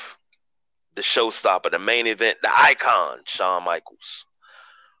off the showstopper, the main event, the icon, Shawn Michaels.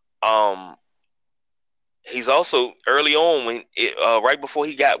 He's also early on right before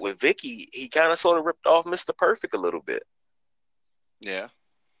he got with Vicky, he kind of sort of ripped off Mr. Perfect a little bit. Yeah,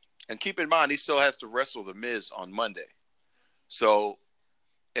 and keep in mind he still has to wrestle The Miz on Monday. So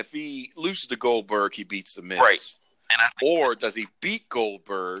if he loses to Goldberg, he beats The Miz, right? Or does he beat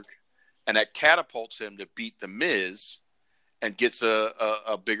Goldberg, and that catapults him to beat The Miz and gets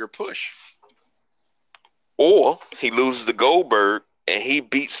a bigger push? Or he loses to Goldberg and he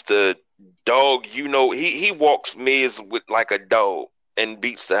beats the dog. You know, he walks Miz with like a dog and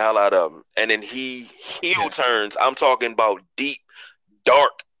beats the hell out of him. And then he heel turns. I'm talking about deep,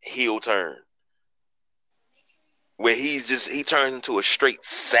 dark heel turn, where he turns into a straight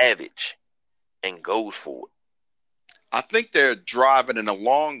savage and goes for it. I think they're driving in the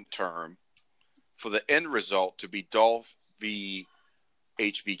long term for the end result to be Dolph v.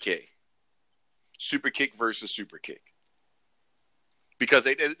 HBK. Super kick versus super kick. Because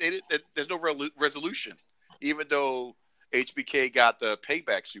there's no resolution. Even though HBK got the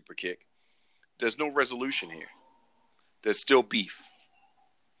payback super kick, there's no resolution here. There's still beef.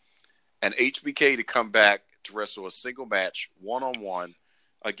 And HBK to come back to wrestle a single match, one-on-one,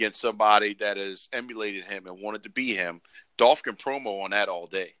 against somebody that has emulated him and wanted to be him, Dolph can promo on that all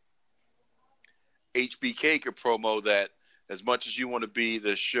day. HBK could promo that as much as you want to be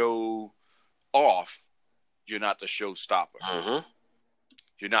the show off, you're not the show stopper. Mm-hmm.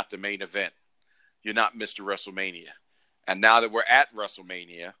 You're not the main event. You're not Mr. WrestleMania. And now that we're at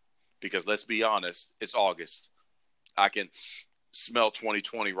WrestleMania, because let's be honest, it's August. I can smell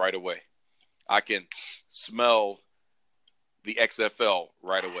 2020 right away. I can smell the XFL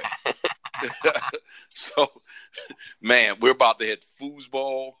right away. So, man, we're about to hit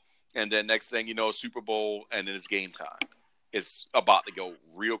foosball, and then next thing you know, Super Bowl, and then it's game time. It's about to go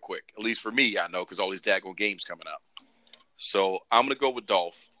real quick. At least for me, I know, because all these daggone games coming up. So I'm going to go with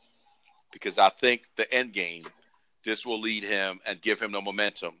Dolph because I think the end game, this will lead him and give him the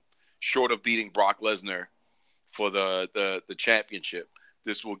momentum. Short of beating Brock Lesnar for the championship,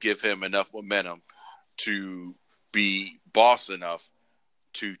 this will give him enough momentum to be boss enough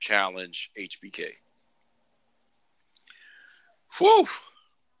to challenge HBK. Whew.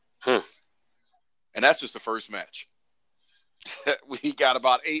 And that's just the first match. We got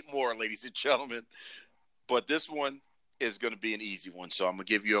about 8 more, ladies and gentlemen. But this one is going to be an easy one. So I'm going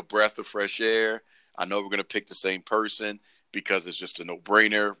to give you a breath of fresh air. I know we're going to pick the same person because it's just a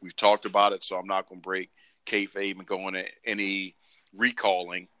no-brainer. We've talked about it, so I'm not going to break kayfabe and go into any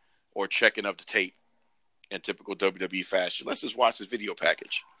recalling or checking of the tape in typical WWE fashion. Let's just watch this video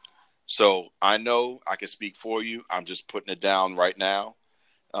package. So I know I can speak for you. I'm just putting it down right now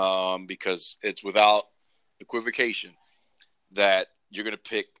because it's without equivocation that you're going to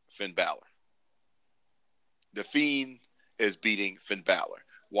pick Finn Balor. The Fiend is beating Finn Balor.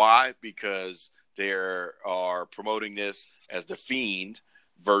 Why? Because they are promoting this as The Fiend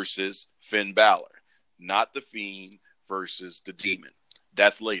versus Finn Balor, not The Fiend versus the Demon.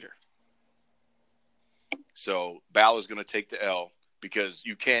 That's later. So Balor's going to take the L because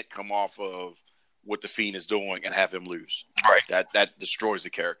you can't come off of what the Fiend is doing and have him lose. Right. That destroys the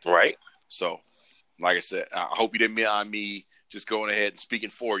character. Right. So, like I said, I hope you didn't mind me just going ahead and speaking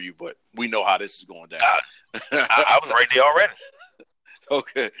for you, but we know how this is going down. I was right there already.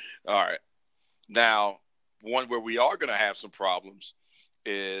 Okay. All right. Now, one where we are going to have some problems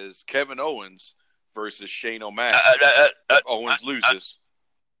is Kevin Owens versus Shane O'Mac. If Owens loses.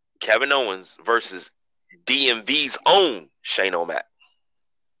 Kevin Owens versus DMV's own Shane O'Mac.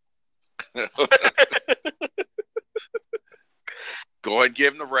 Go ahead and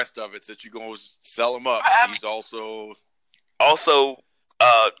give him the rest of it since you're going to sell him up. He's also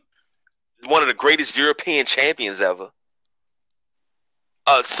one of the greatest European champions ever.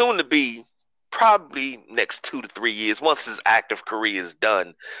 Soon to be, probably next 2 to 3 years, once his active career is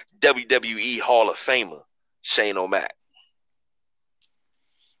done, WWE Hall of Famer Shane O'Mac.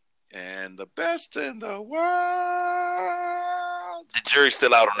 And the best in the world. The jury's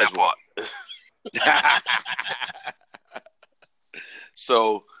still out on that part.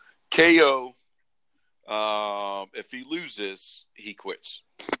 So, KO, if he loses, he quits.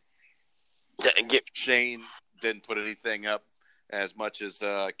 Shane didn't put anything up as much as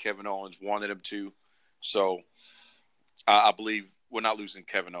Kevin Owens wanted him to. So, I believe we're not losing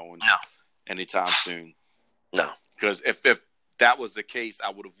Kevin Owens anytime soon. No. Because if that was the case, I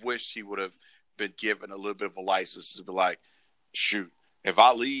would have wished he would have been given a little bit of a license to be like, shoot, if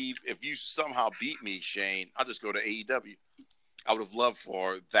I leave, if you somehow beat me, Shane, I'll just go to AEW. I would have loved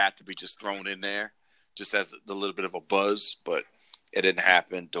for that to be just thrown in there, just as a little bit of a buzz, but it didn't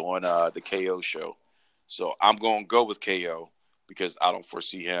happen during the KO show. So I'm going to go with KO because I don't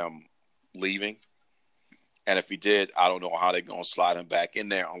foresee him leaving. And if he did, I don't know how they're going to slide him back in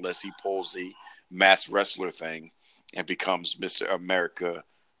there unless he pulls the mass wrestler thing and becomes Mr. America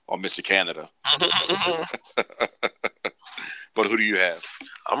or Mr. Canada. But who do you have?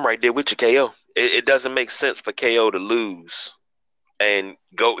 I'm right there with you, KO. It doesn't make sense for KO to lose and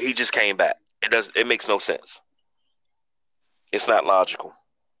go. He just came back. It makes no sense. It's not logical.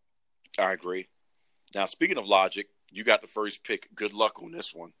 I agree. Now, speaking of logic, you got the first pick. Good luck on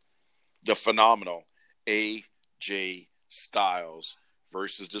this one. The phenomenal AJ Styles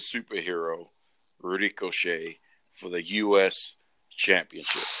versus the superhero Ricochet for the U.S.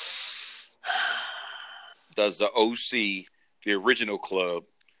 Championship. Does the OC, the original club,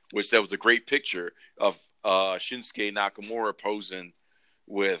 which there was a great picture of Shinsuke Nakamura posing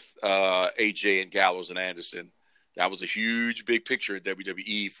with AJ and Gallows and Anderson. That was a huge, big picture at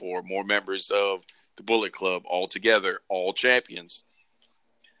WWE for more members of the Bullet Club all together, all champions,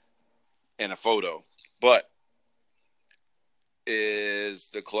 and a photo. But is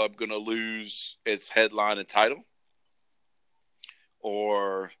the club going to lose its headline and title?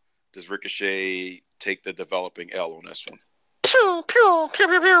 Or does Ricochet take the developing L on this one? Pew, pew, pew,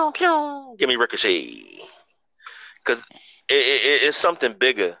 pew, pew, pew. Give me Ricochet. Because it's something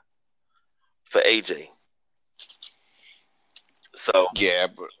bigger for AJ. So yeah,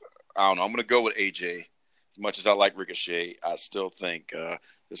 but I don't know. I'm going to go with AJ As much as I like Ricochet, I still think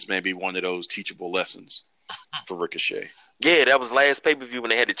this may be one of those teachable lessons for Ricochet. Yeah, that was last pay-per-view when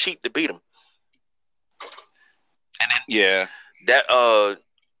they had to cheat to beat him. And then Yeah. that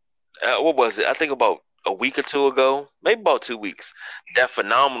what was it? I think about a week or two ago, maybe about 2 weeks. That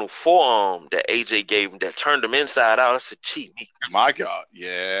phenomenal forearm that AJ gave him that turned him inside out. That's a cheat me. My God.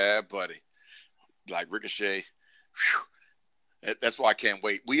 Yeah, buddy. Like Ricochet. Whew. That's why I can't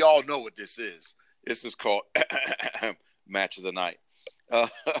wait. We all know what this is. This is called Match of the Night.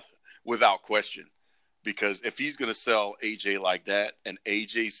 Without question. Because if he's going to sell AJ like that and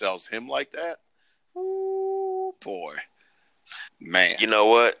AJ sells him like that, ooh, boy. Man. You know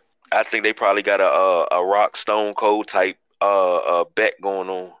what? I think they probably got a Rock Stone Cold type bet going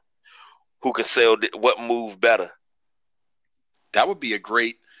on. Who can sell what move better? That would be a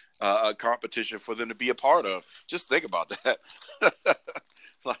great competition for them to be a part of. Just think about that.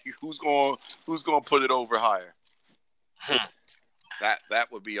 Like who's going to put it over higher?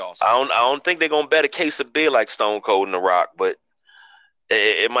 That would be awesome. I don't think they're gonna bet a case of beer like Stone Cold and The Rock, but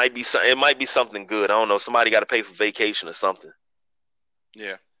it might be something good. I don't know. Somebody got to pay for vacation or something.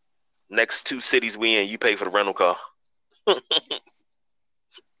 Yeah. Next 2 cities we in, you pay for the rental car. All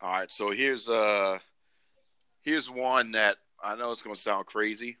right. So here's one that I know it's gonna sound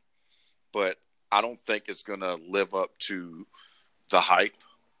crazy, but I don't think it's gonna live up to the hype,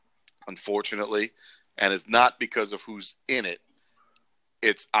 unfortunately, and it's not because of who's in it.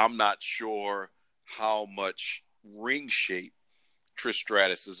 I'm not sure how much ring shape Trish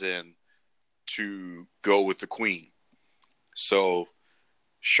Stratus is in to go with the Queen. So,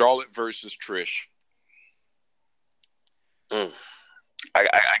 Charlotte versus Trish. I'm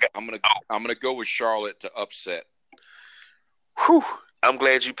gonna go with Charlotte to upset. Whew. I'm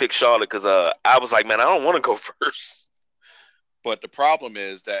glad you picked Charlotte because I was like, man, I don't want to go first. But the problem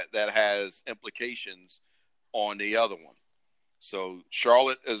is that has implications on the other one. So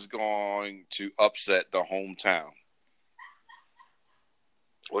Charlotte is going to upset the hometown.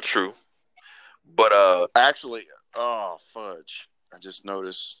 Well, true. But actually, oh fudge! I just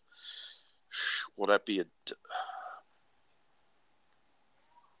noticed. Will that be a?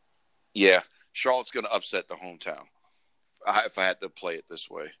 Yeah, Charlotte's going to upset the hometown. If I had to play it this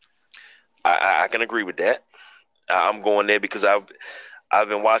way, I can agree with that. I'm going there because I've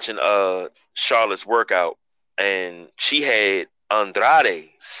been watching Charlotte's workout, and she had Andrade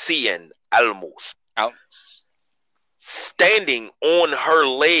Cien Almos standing on her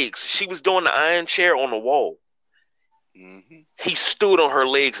legs. She was doing the iron chair on the wall. Mm-hmm. He stood on her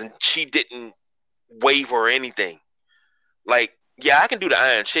legs, and she didn't wave or anything. Like, yeah, I can do the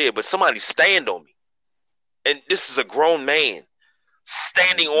iron chair, but somebody stand on me. And this is a grown man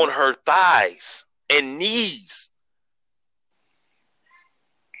standing on her thighs and knees.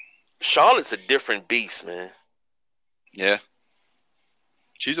 Charlotte's a different beast, man. Yeah.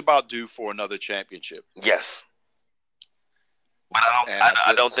 She's about due for another championship. Yes. But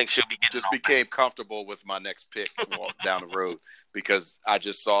I don't think she'll be getting just became comfortable with my next pick down the road because I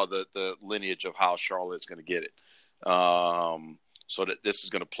just saw the lineage of how Charlotte's going to get it. So that this is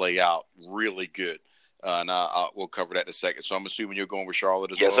going to play out really good. And we'll cover that in a second. So I'm assuming you're going with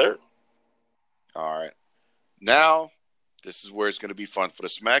Charlotte as well? Yes, sir. All right. Now, this is where it's going to be fun for the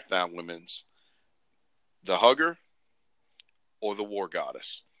SmackDown women's. The Hugger or the War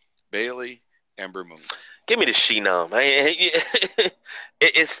Goddess? Bayley, Ember Moon. Give me the She-Nom.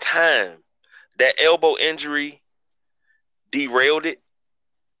 It's time. That elbow injury derailed it.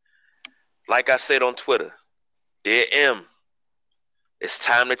 Like I said on Twitter, dear M, it's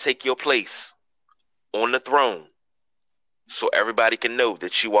time to take your place on the throne so everybody can know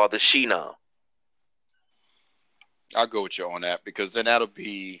that you are the She-Nom. I'll go with you on that because then that'll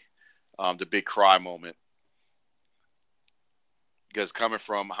be the big cry moment. Because coming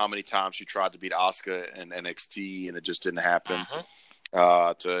from how many times she tried to beat Asuka in NXT and it just didn't happen,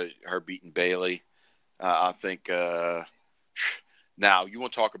 to her beating Bayley, I think now you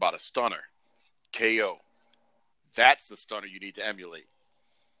want to talk about a stunner, KO. That's the stunner you need to emulate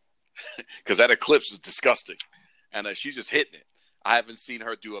because that eclipse is disgusting, and she's just hitting it. I haven't seen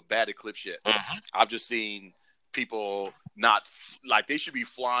her do a bad eclipse yet. I've just seen people not like they should be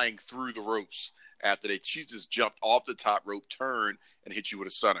flying through the ropes. After she just jumped off the top rope, turned, and hit you with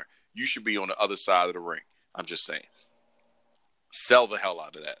a stunner. You should be on the other side of the ring. I'm just saying. Sell the hell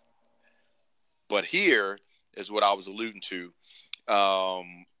out of that. But here is what I was alluding to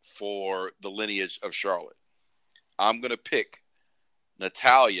for the lineage of Charlotte. I'm going to pick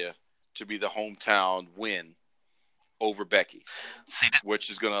Natalya to be the hometown win over Becky, which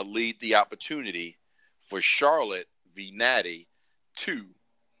is going to lead the opportunity for Charlotte v. Natty 2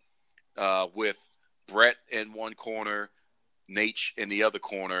 with Brett in one corner, Nate in the other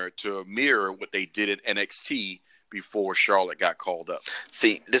corner to mirror what they did at NXT before Charlotte got called up.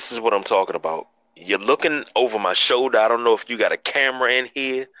 See, this is what I'm talking about. You're looking over my shoulder. I don't know if you got a camera in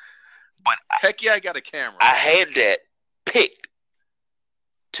here, but heck yeah, I got a camera. I had that picked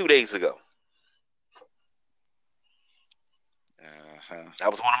 2 days ago. That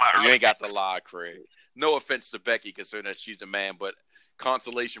was one of my. You ain't got the lie, Craig. No offense to Becky, considering that she's a man, but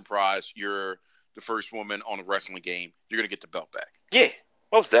consolation prize, you're the first woman on a wrestling game. You're gonna get the belt back. Yeah,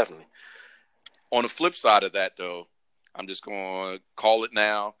 most definitely. On the flip side of that, though, I'm just going to call it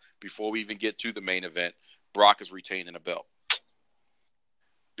now before we even get to the main event. Brock is retaining a belt.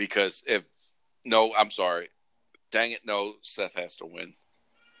 Because I'm sorry. Dang it, no, Seth has to win.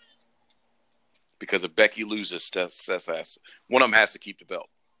 Because if Becky loses, Seth one of them has to keep the belt.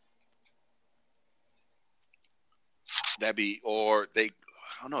 I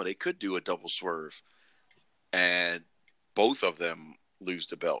don't know, they could do a double swerve. And both of them lose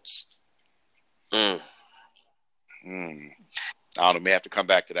the belts. I don't know. May have to come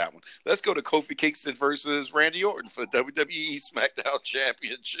back to that one. Let's go to Kofi Kingston versus Randy Orton for the WWE SmackDown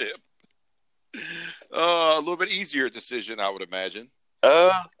Championship. A little bit easier decision, I would imagine.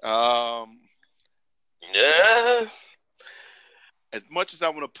 Yeah. As much as I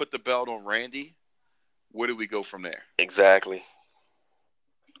want to put the belt on Randy, where do we go from there? Exactly.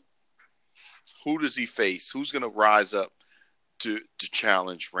 Who does he face? Who's going to rise up to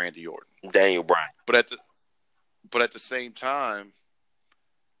challenge Randy Orton? Daniel Bryan. But at the same time,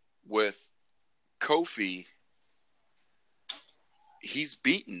 with Kofi, he's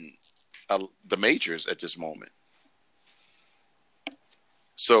beaten the majors at this moment.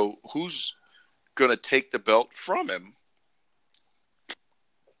 So who's going to take the belt from him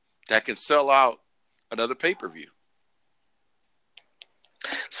that can sell out another pay-per-view?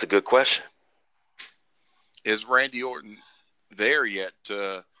 It's a good question. Is Randy Orton there yet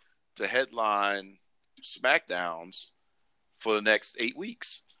to headline SmackDowns for the next 8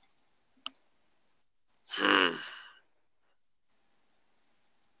 weeks?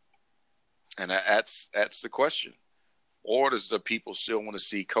 And that's the question. Or does the people still want to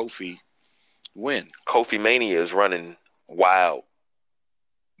see Kofi win? Kofi Mania is running wild.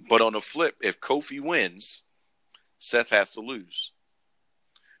 But on the flip, if Kofi wins, Seth has to lose.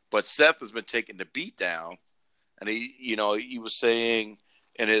 But Seth has been taking the beat down, and he was saying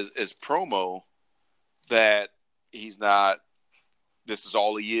in his promo that he's not. This is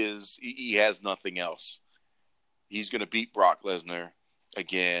all he is. He has nothing else. He's going to beat Brock Lesnar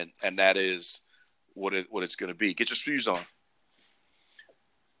again, and that is what it's going to be. Get your shoes on.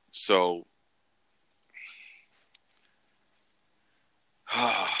 So,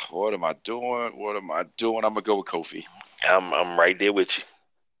 what am I doing? I'm going to go with Kofi. I'm right there with you.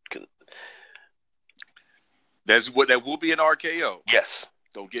 That will be an RKO. Yes.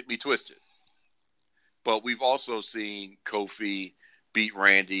 Don't get me twisted. But we've also seen Kofi beat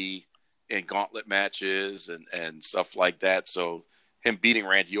Randy in gauntlet matches and stuff like that. So him beating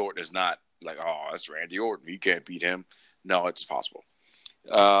Randy Orton is not like, oh, that's Randy Orton. You can't beat him. No, it's possible.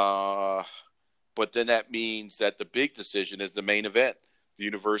 But then that means that the big decision is the main event, the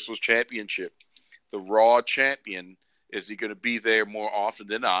Universal Championship. The Raw champion, is he going to be there more often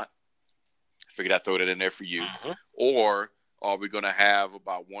than not? I figured I'd throw that in there for you. Mm-hmm. Or are we going to have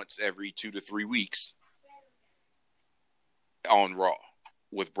about once every 2 to 3 weeks on Raw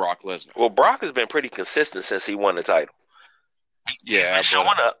with Brock Lesnar? Well, Brock has been pretty consistent since he won the title. He's been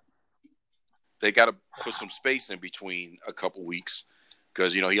showing up. They got to put some space in between a couple weeks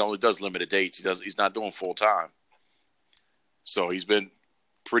because, he only does limited dates. He's not doing full time. So he's been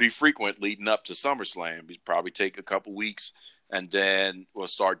pretty frequent leading up to SummerSlam. He'll probably take a couple weeks, and then we'll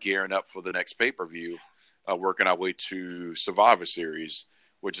start gearing up for the next pay-per-view, working our way to Survivor Series,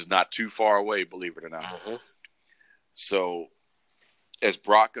 which is not too far away, believe it or not. Mm-hmm. So is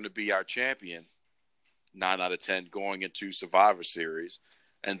Brock going to be our champion, 9 out of 10, going into Survivor Series?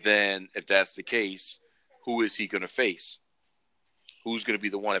 And then if that's the case, who is he going to face? Who's going to be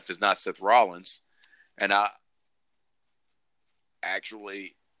the one if it's not Seth Rollins? And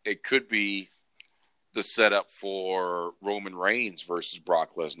it could be the setup for Roman Reigns versus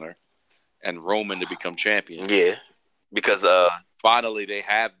Brock Lesnar and Roman to become champion. Yeah, because finally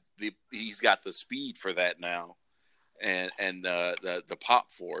he's got the speed for that now, and the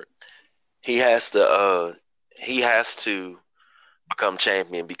pop for it. He has to become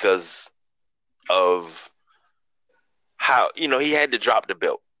champion because of how he had to drop the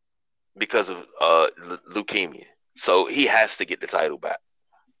belt because of leukemia. So he has to get the title back.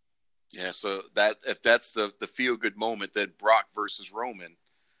 Yeah, so if that's the feel good moment, then Brock versus Roman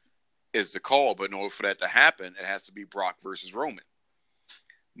is the call. But in order for that to happen, it has to be Brock versus Roman.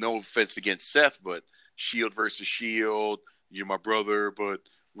 No offense against Seth, but Shield versus Shield. You're my brother, but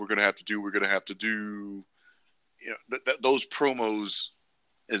we're gonna have to do. We're gonna have to do. You know, those promos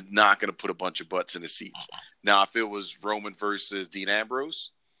is not going to put a bunch of butts in the seats. Now, if it was Roman versus Dean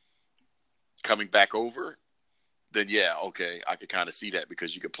Ambrose coming back over, then yeah, okay, I could kind of see that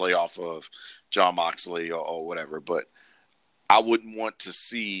because you could play off of Jon Moxley or whatever. But I wouldn't want to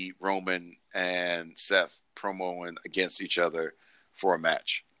see Roman and Seth promoing against each other for a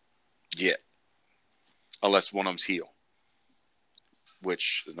match yet, unless one of them's heel,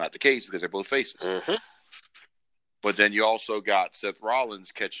 which is not the case because they're both faces. Mm-hmm. But then you also got Seth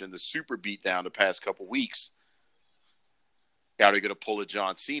Rollins catching the super beat down the past couple weeks. Are they going to pull a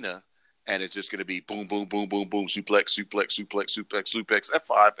John Cena? And it's just going to be boom, boom, boom, boom, boom, suplex, suplex, suplex, suplex, suplex,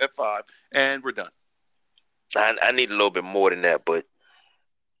 F5, and we're done. I need a little bit more than that, but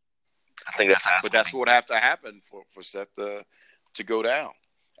I think that's how. But that's what would have to happen for Seth to go down.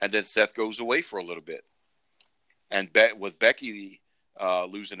 And then Seth goes away for a little bit. And with Becky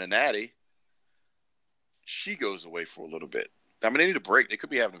losing to Natty, she goes away for a little bit. I mean, they need a break. They could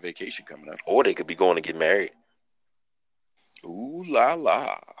be having a vacation coming up. Or they could be going to get married. Ooh la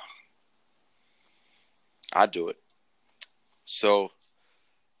la. I do it. So,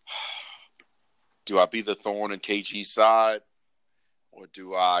 do I be the thorn in KG's side? Or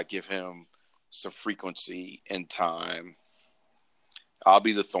do I give him some frequency and time? I'll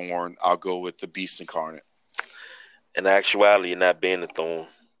be the thorn. I'll go with the beast incarnate. In actuality, you're not being the thorn.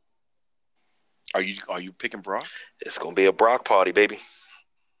 Are you picking Brock? It's going to be a Brock party, baby.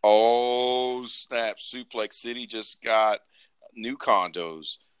 Oh, snap. Suplex City just got new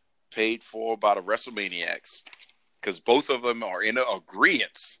condos paid for by the WrestleManiacs because both of them are in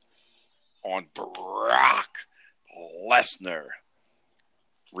agreement on Brock Lesnar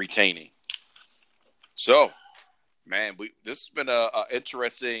retaining. So, man, this has been a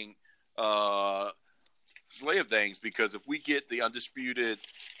interesting slay of things because if we get the undisputed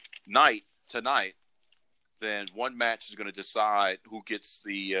night tonight, then one match is going to decide who gets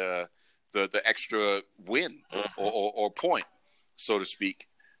the extra win or point, so to speak.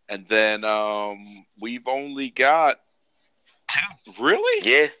 And then we've only got 2. Really?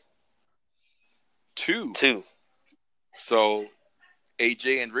 Yeah. 2. So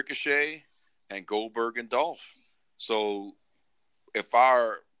AJ and Ricochet and Goldberg and Dolph. So if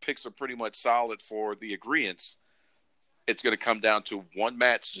our picks are pretty much solid for the agreeance, it's going to come down to one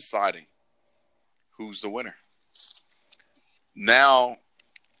match deciding who's the winner. Now,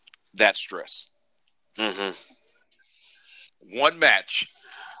 that's stress. Mm-hmm. One match.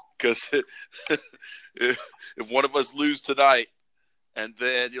 Because if one of us lose tonight, and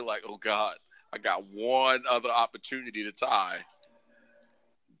then you're like, oh, God, I got one other opportunity to tie,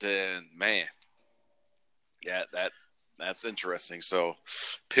 then, man, yeah, that's interesting. So,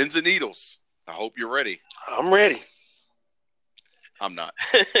 pins and needles. I hope you're ready. I'm ready. I'm not.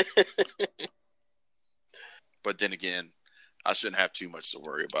 But then again, I shouldn't have too much to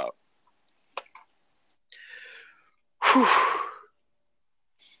worry about. Whew.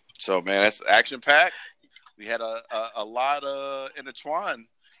 So, man, that's action-packed. We had a lot intertwined in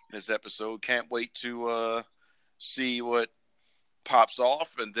this episode. Can't wait to see what pops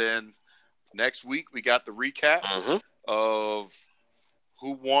off. And then next week, we got the recap of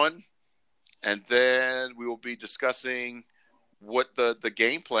who won. And then we will be discussing what the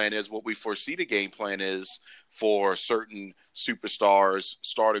game plan is, what we foresee the game plan is for certain superstars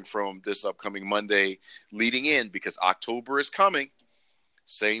starting from this upcoming Monday leading in, because October is coming.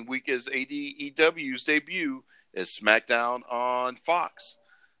 Same week as AEW's debut is SmackDown on Fox.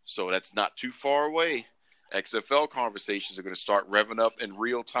 So that's not too far away. XFL conversations are going to start revving up in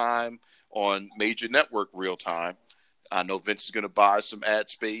real time on major network real time. I know Vince is going to buy some ad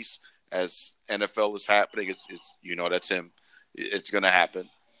space as NFL is happening. It's that's him. It's going to happen.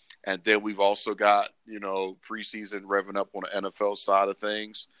 And then we've also got, preseason revving up on the NFL side of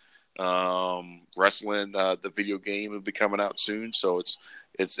things. Wrestling, the video game will be coming out soon. So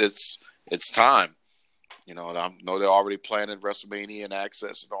it's time. And I know they're already planning WrestleMania and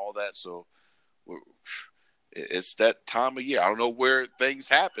Access and all that. So it's that time of year. I don't know where things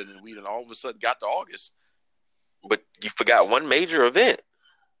happen, and we all of a sudden got to August. But you forgot one major event.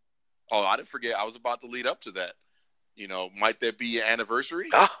 Oh, I didn't forget. I was about to lead up to that. Might there be an anniversary?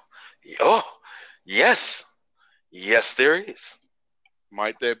 Oh, yes. Yes, there is.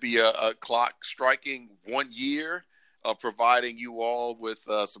 Might there be a clock striking 1 year of providing you all with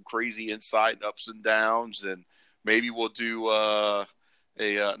some crazy insight, ups and downs, and maybe we'll do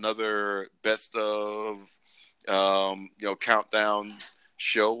another best of countdown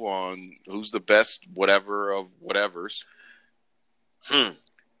show on who's the best whatever of whatevers.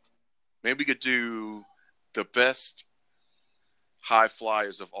 Maybe we could do the best high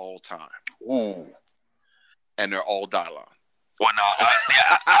flyers of all time. Ooh. And they're all Dylon. Well, no,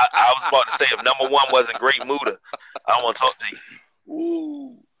 I was about to say if number one wasn't Great Muta, I don't want to talk to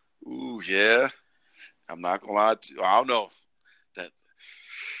you. Ooh, yeah. I'm not gonna lie to you. I don't know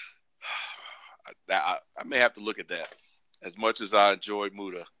that I may have to look at that. As much as I enjoy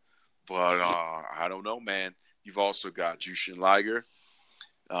Muta, but I don't know, man. You've also got Jushin Liger.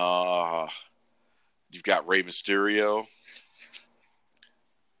 You've got Rey Mysterio.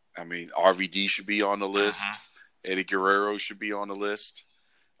 I mean, RVD should be on the list. Eddie Guerrero should be on the list.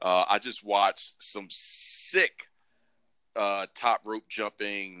 I just watched some sick top rope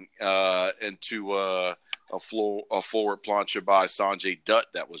jumping into a forward plancha by Sanjay Dutt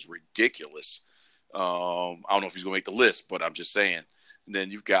that was ridiculous. I don't know if he's going to make the list, but I'm just saying. And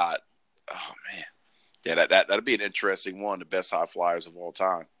then you've got, oh, man. Yeah, that'd be an interesting one, the best high flyers of all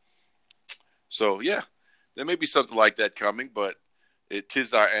time. So, yeah, there may be something like that coming, but it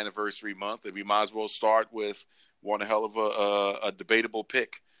is our anniversary month, and we might as well start with one hell of a debatable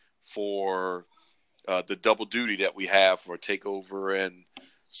pick for the double duty that we have for TakeOver and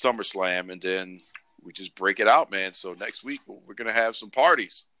SummerSlam, and then we just break it out, man. So next week we're going to have some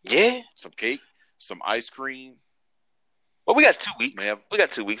parties. Yeah. Some cake, some ice cream. Well, we got 2 weeks. We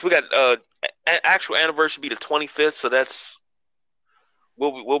got 2 weeks. We got actual anniversary be the 25th, so that's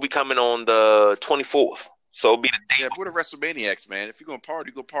we'll be coming on the 24th. So it'll be the day. Yeah, we're the WrestleManiacs, man. If you're going to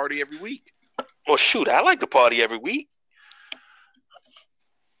party, go party every week. Well, shoot, I like to party every week.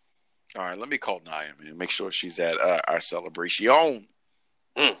 All right, let me call Nia, man. Make sure she's at our celebration.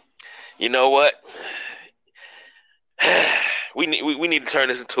 You know what? We need to turn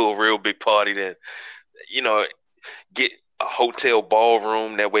this into a real big party then. You know, get a hotel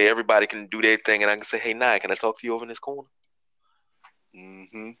ballroom. That way everybody can do their thing. And I can say, hey, Nia, can I talk to you over in this corner?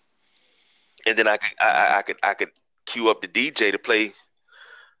 Mm-hmm. And then I could cue up the DJ to play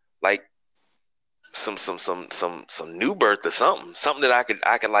like some New Birth or something that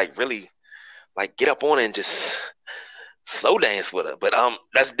I could like really like get up on it and just slow dance with her. But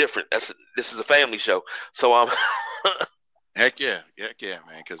that's different. This is a family show, so heck yeah, man.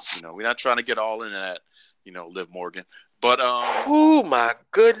 Because we're not trying to get all into that, Liv Morgan. But oh my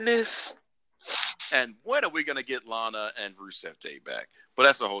goodness. And when are we gonna get Lana and Rusev Day back? But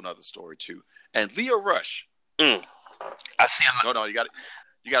that's a whole nother story too. And Lio Rush. I see. No, you got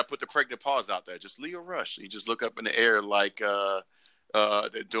to put the pregnant pause out there. Just Lio Rush. You just look up in the air like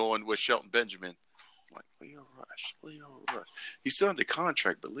they're doing with Shelton Benjamin. Like Lio Rush. He's still under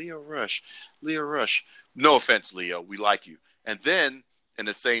contract, but Lio Rush. No offense, Leo. We like you. And then in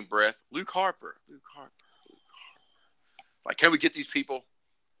the same breath, Luke Harper. Like, can we get these people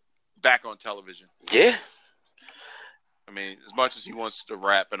back on television? Yeah. I mean, as much as he wants to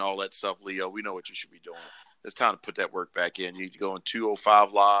rap and all that stuff, Leo, we know what you should be doing. It's time to put that work back in. You need to go on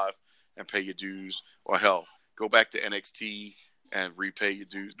 205 Live and pay your dues. Or hell, go back to NXT and repay your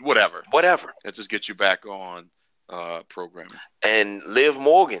dues. Whatever. That just get you back on programming. And Liv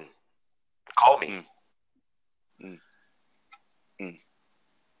Morgan, call me.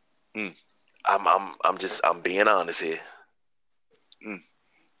 I'm being honest here.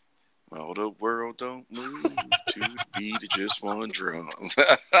 Well, the world don't move to the beat of just one drum.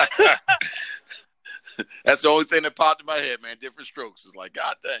 That's the only thing that popped in my head, man. Different strokes. It's like,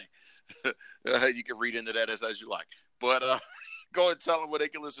 God dang. You can read into that as you like. But go ahead and tell them where they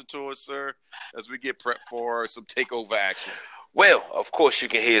can listen to us, sir, as we get prepped for some takeover action. Well, of course, you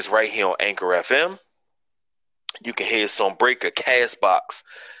can hear us right here on Anchor FM. You can hear us on Breaker, CastBox,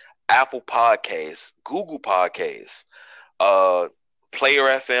 Apple Podcasts, Google Podcasts, Player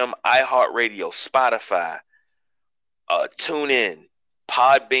FM, iHeartRadio, Spotify, TuneIn,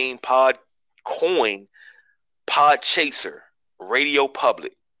 Podbean, Podcoin, Podchaser, Radio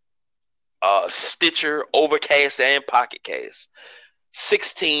Public, Stitcher, Overcast, and Pocket Cast.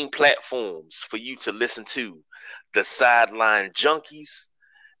 16 platforms for you to listen to the Sideline Junkies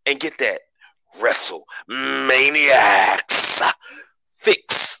and get that WrestleManiacs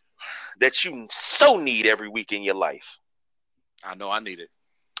fix that you so need every week in your life. I know I need it.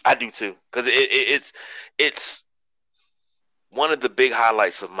 I do too, because it's one of the big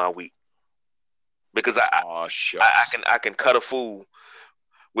highlights of my week. Because I can cut a fool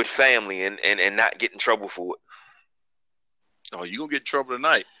with family and not get in trouble for it. Oh, you gonna get in trouble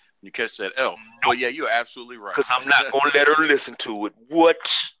tonight when you catch that L? Oh yeah, you're absolutely right. Because I'm not gonna let her listen to it. What?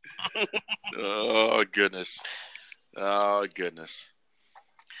 Oh goodness.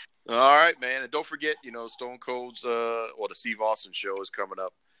 All right, man. And don't forget, Stone Cold's the Steve Austin show is coming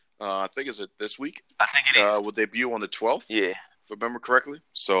up. I think is it this week? I think it is. Will debut on the 12th? Yeah. If I remember correctly.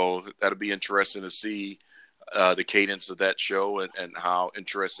 So that'll be interesting to see the cadence of that show and how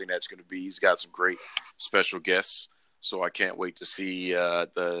interesting that's going to be. He's got some great special guests. So I can't wait to see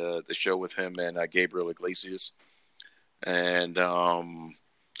the show with him and Gabriel Iglesias. And I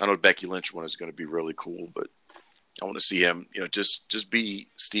know Becky Lynch one is going to be really cool, but I want to see him, just be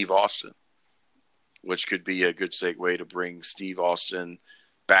Steve Austin, which could be a good segue to bring Steve Austin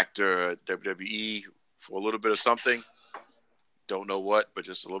back to WWE for a little bit of something. Don't know what, but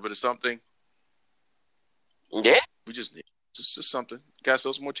just a little bit of something. Yeah. We just need just something. Got to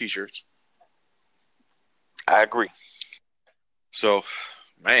sell some more T-shirts. I agree. So,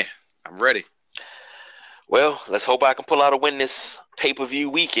 man, I'm ready. Well, let's hope I can pull out a win this pay-per-view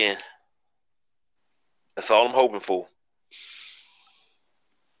weekend. That's all I'm hoping for.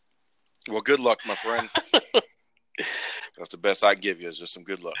 Well, good luck, my friend. That's the best I can give you is just some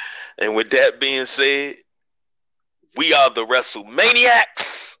good luck. And with that being said, we are the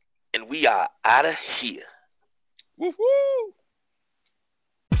WrestleManiacs, and we are out of here. Woo-hoo!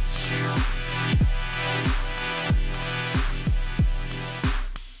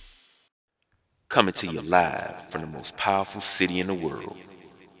 Coming to you live from the most powerful city in the world.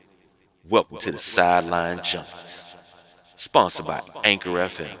 Welcome to the Sideline Junkies, sponsored by Anchor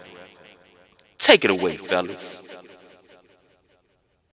FM. Take it away, fellas.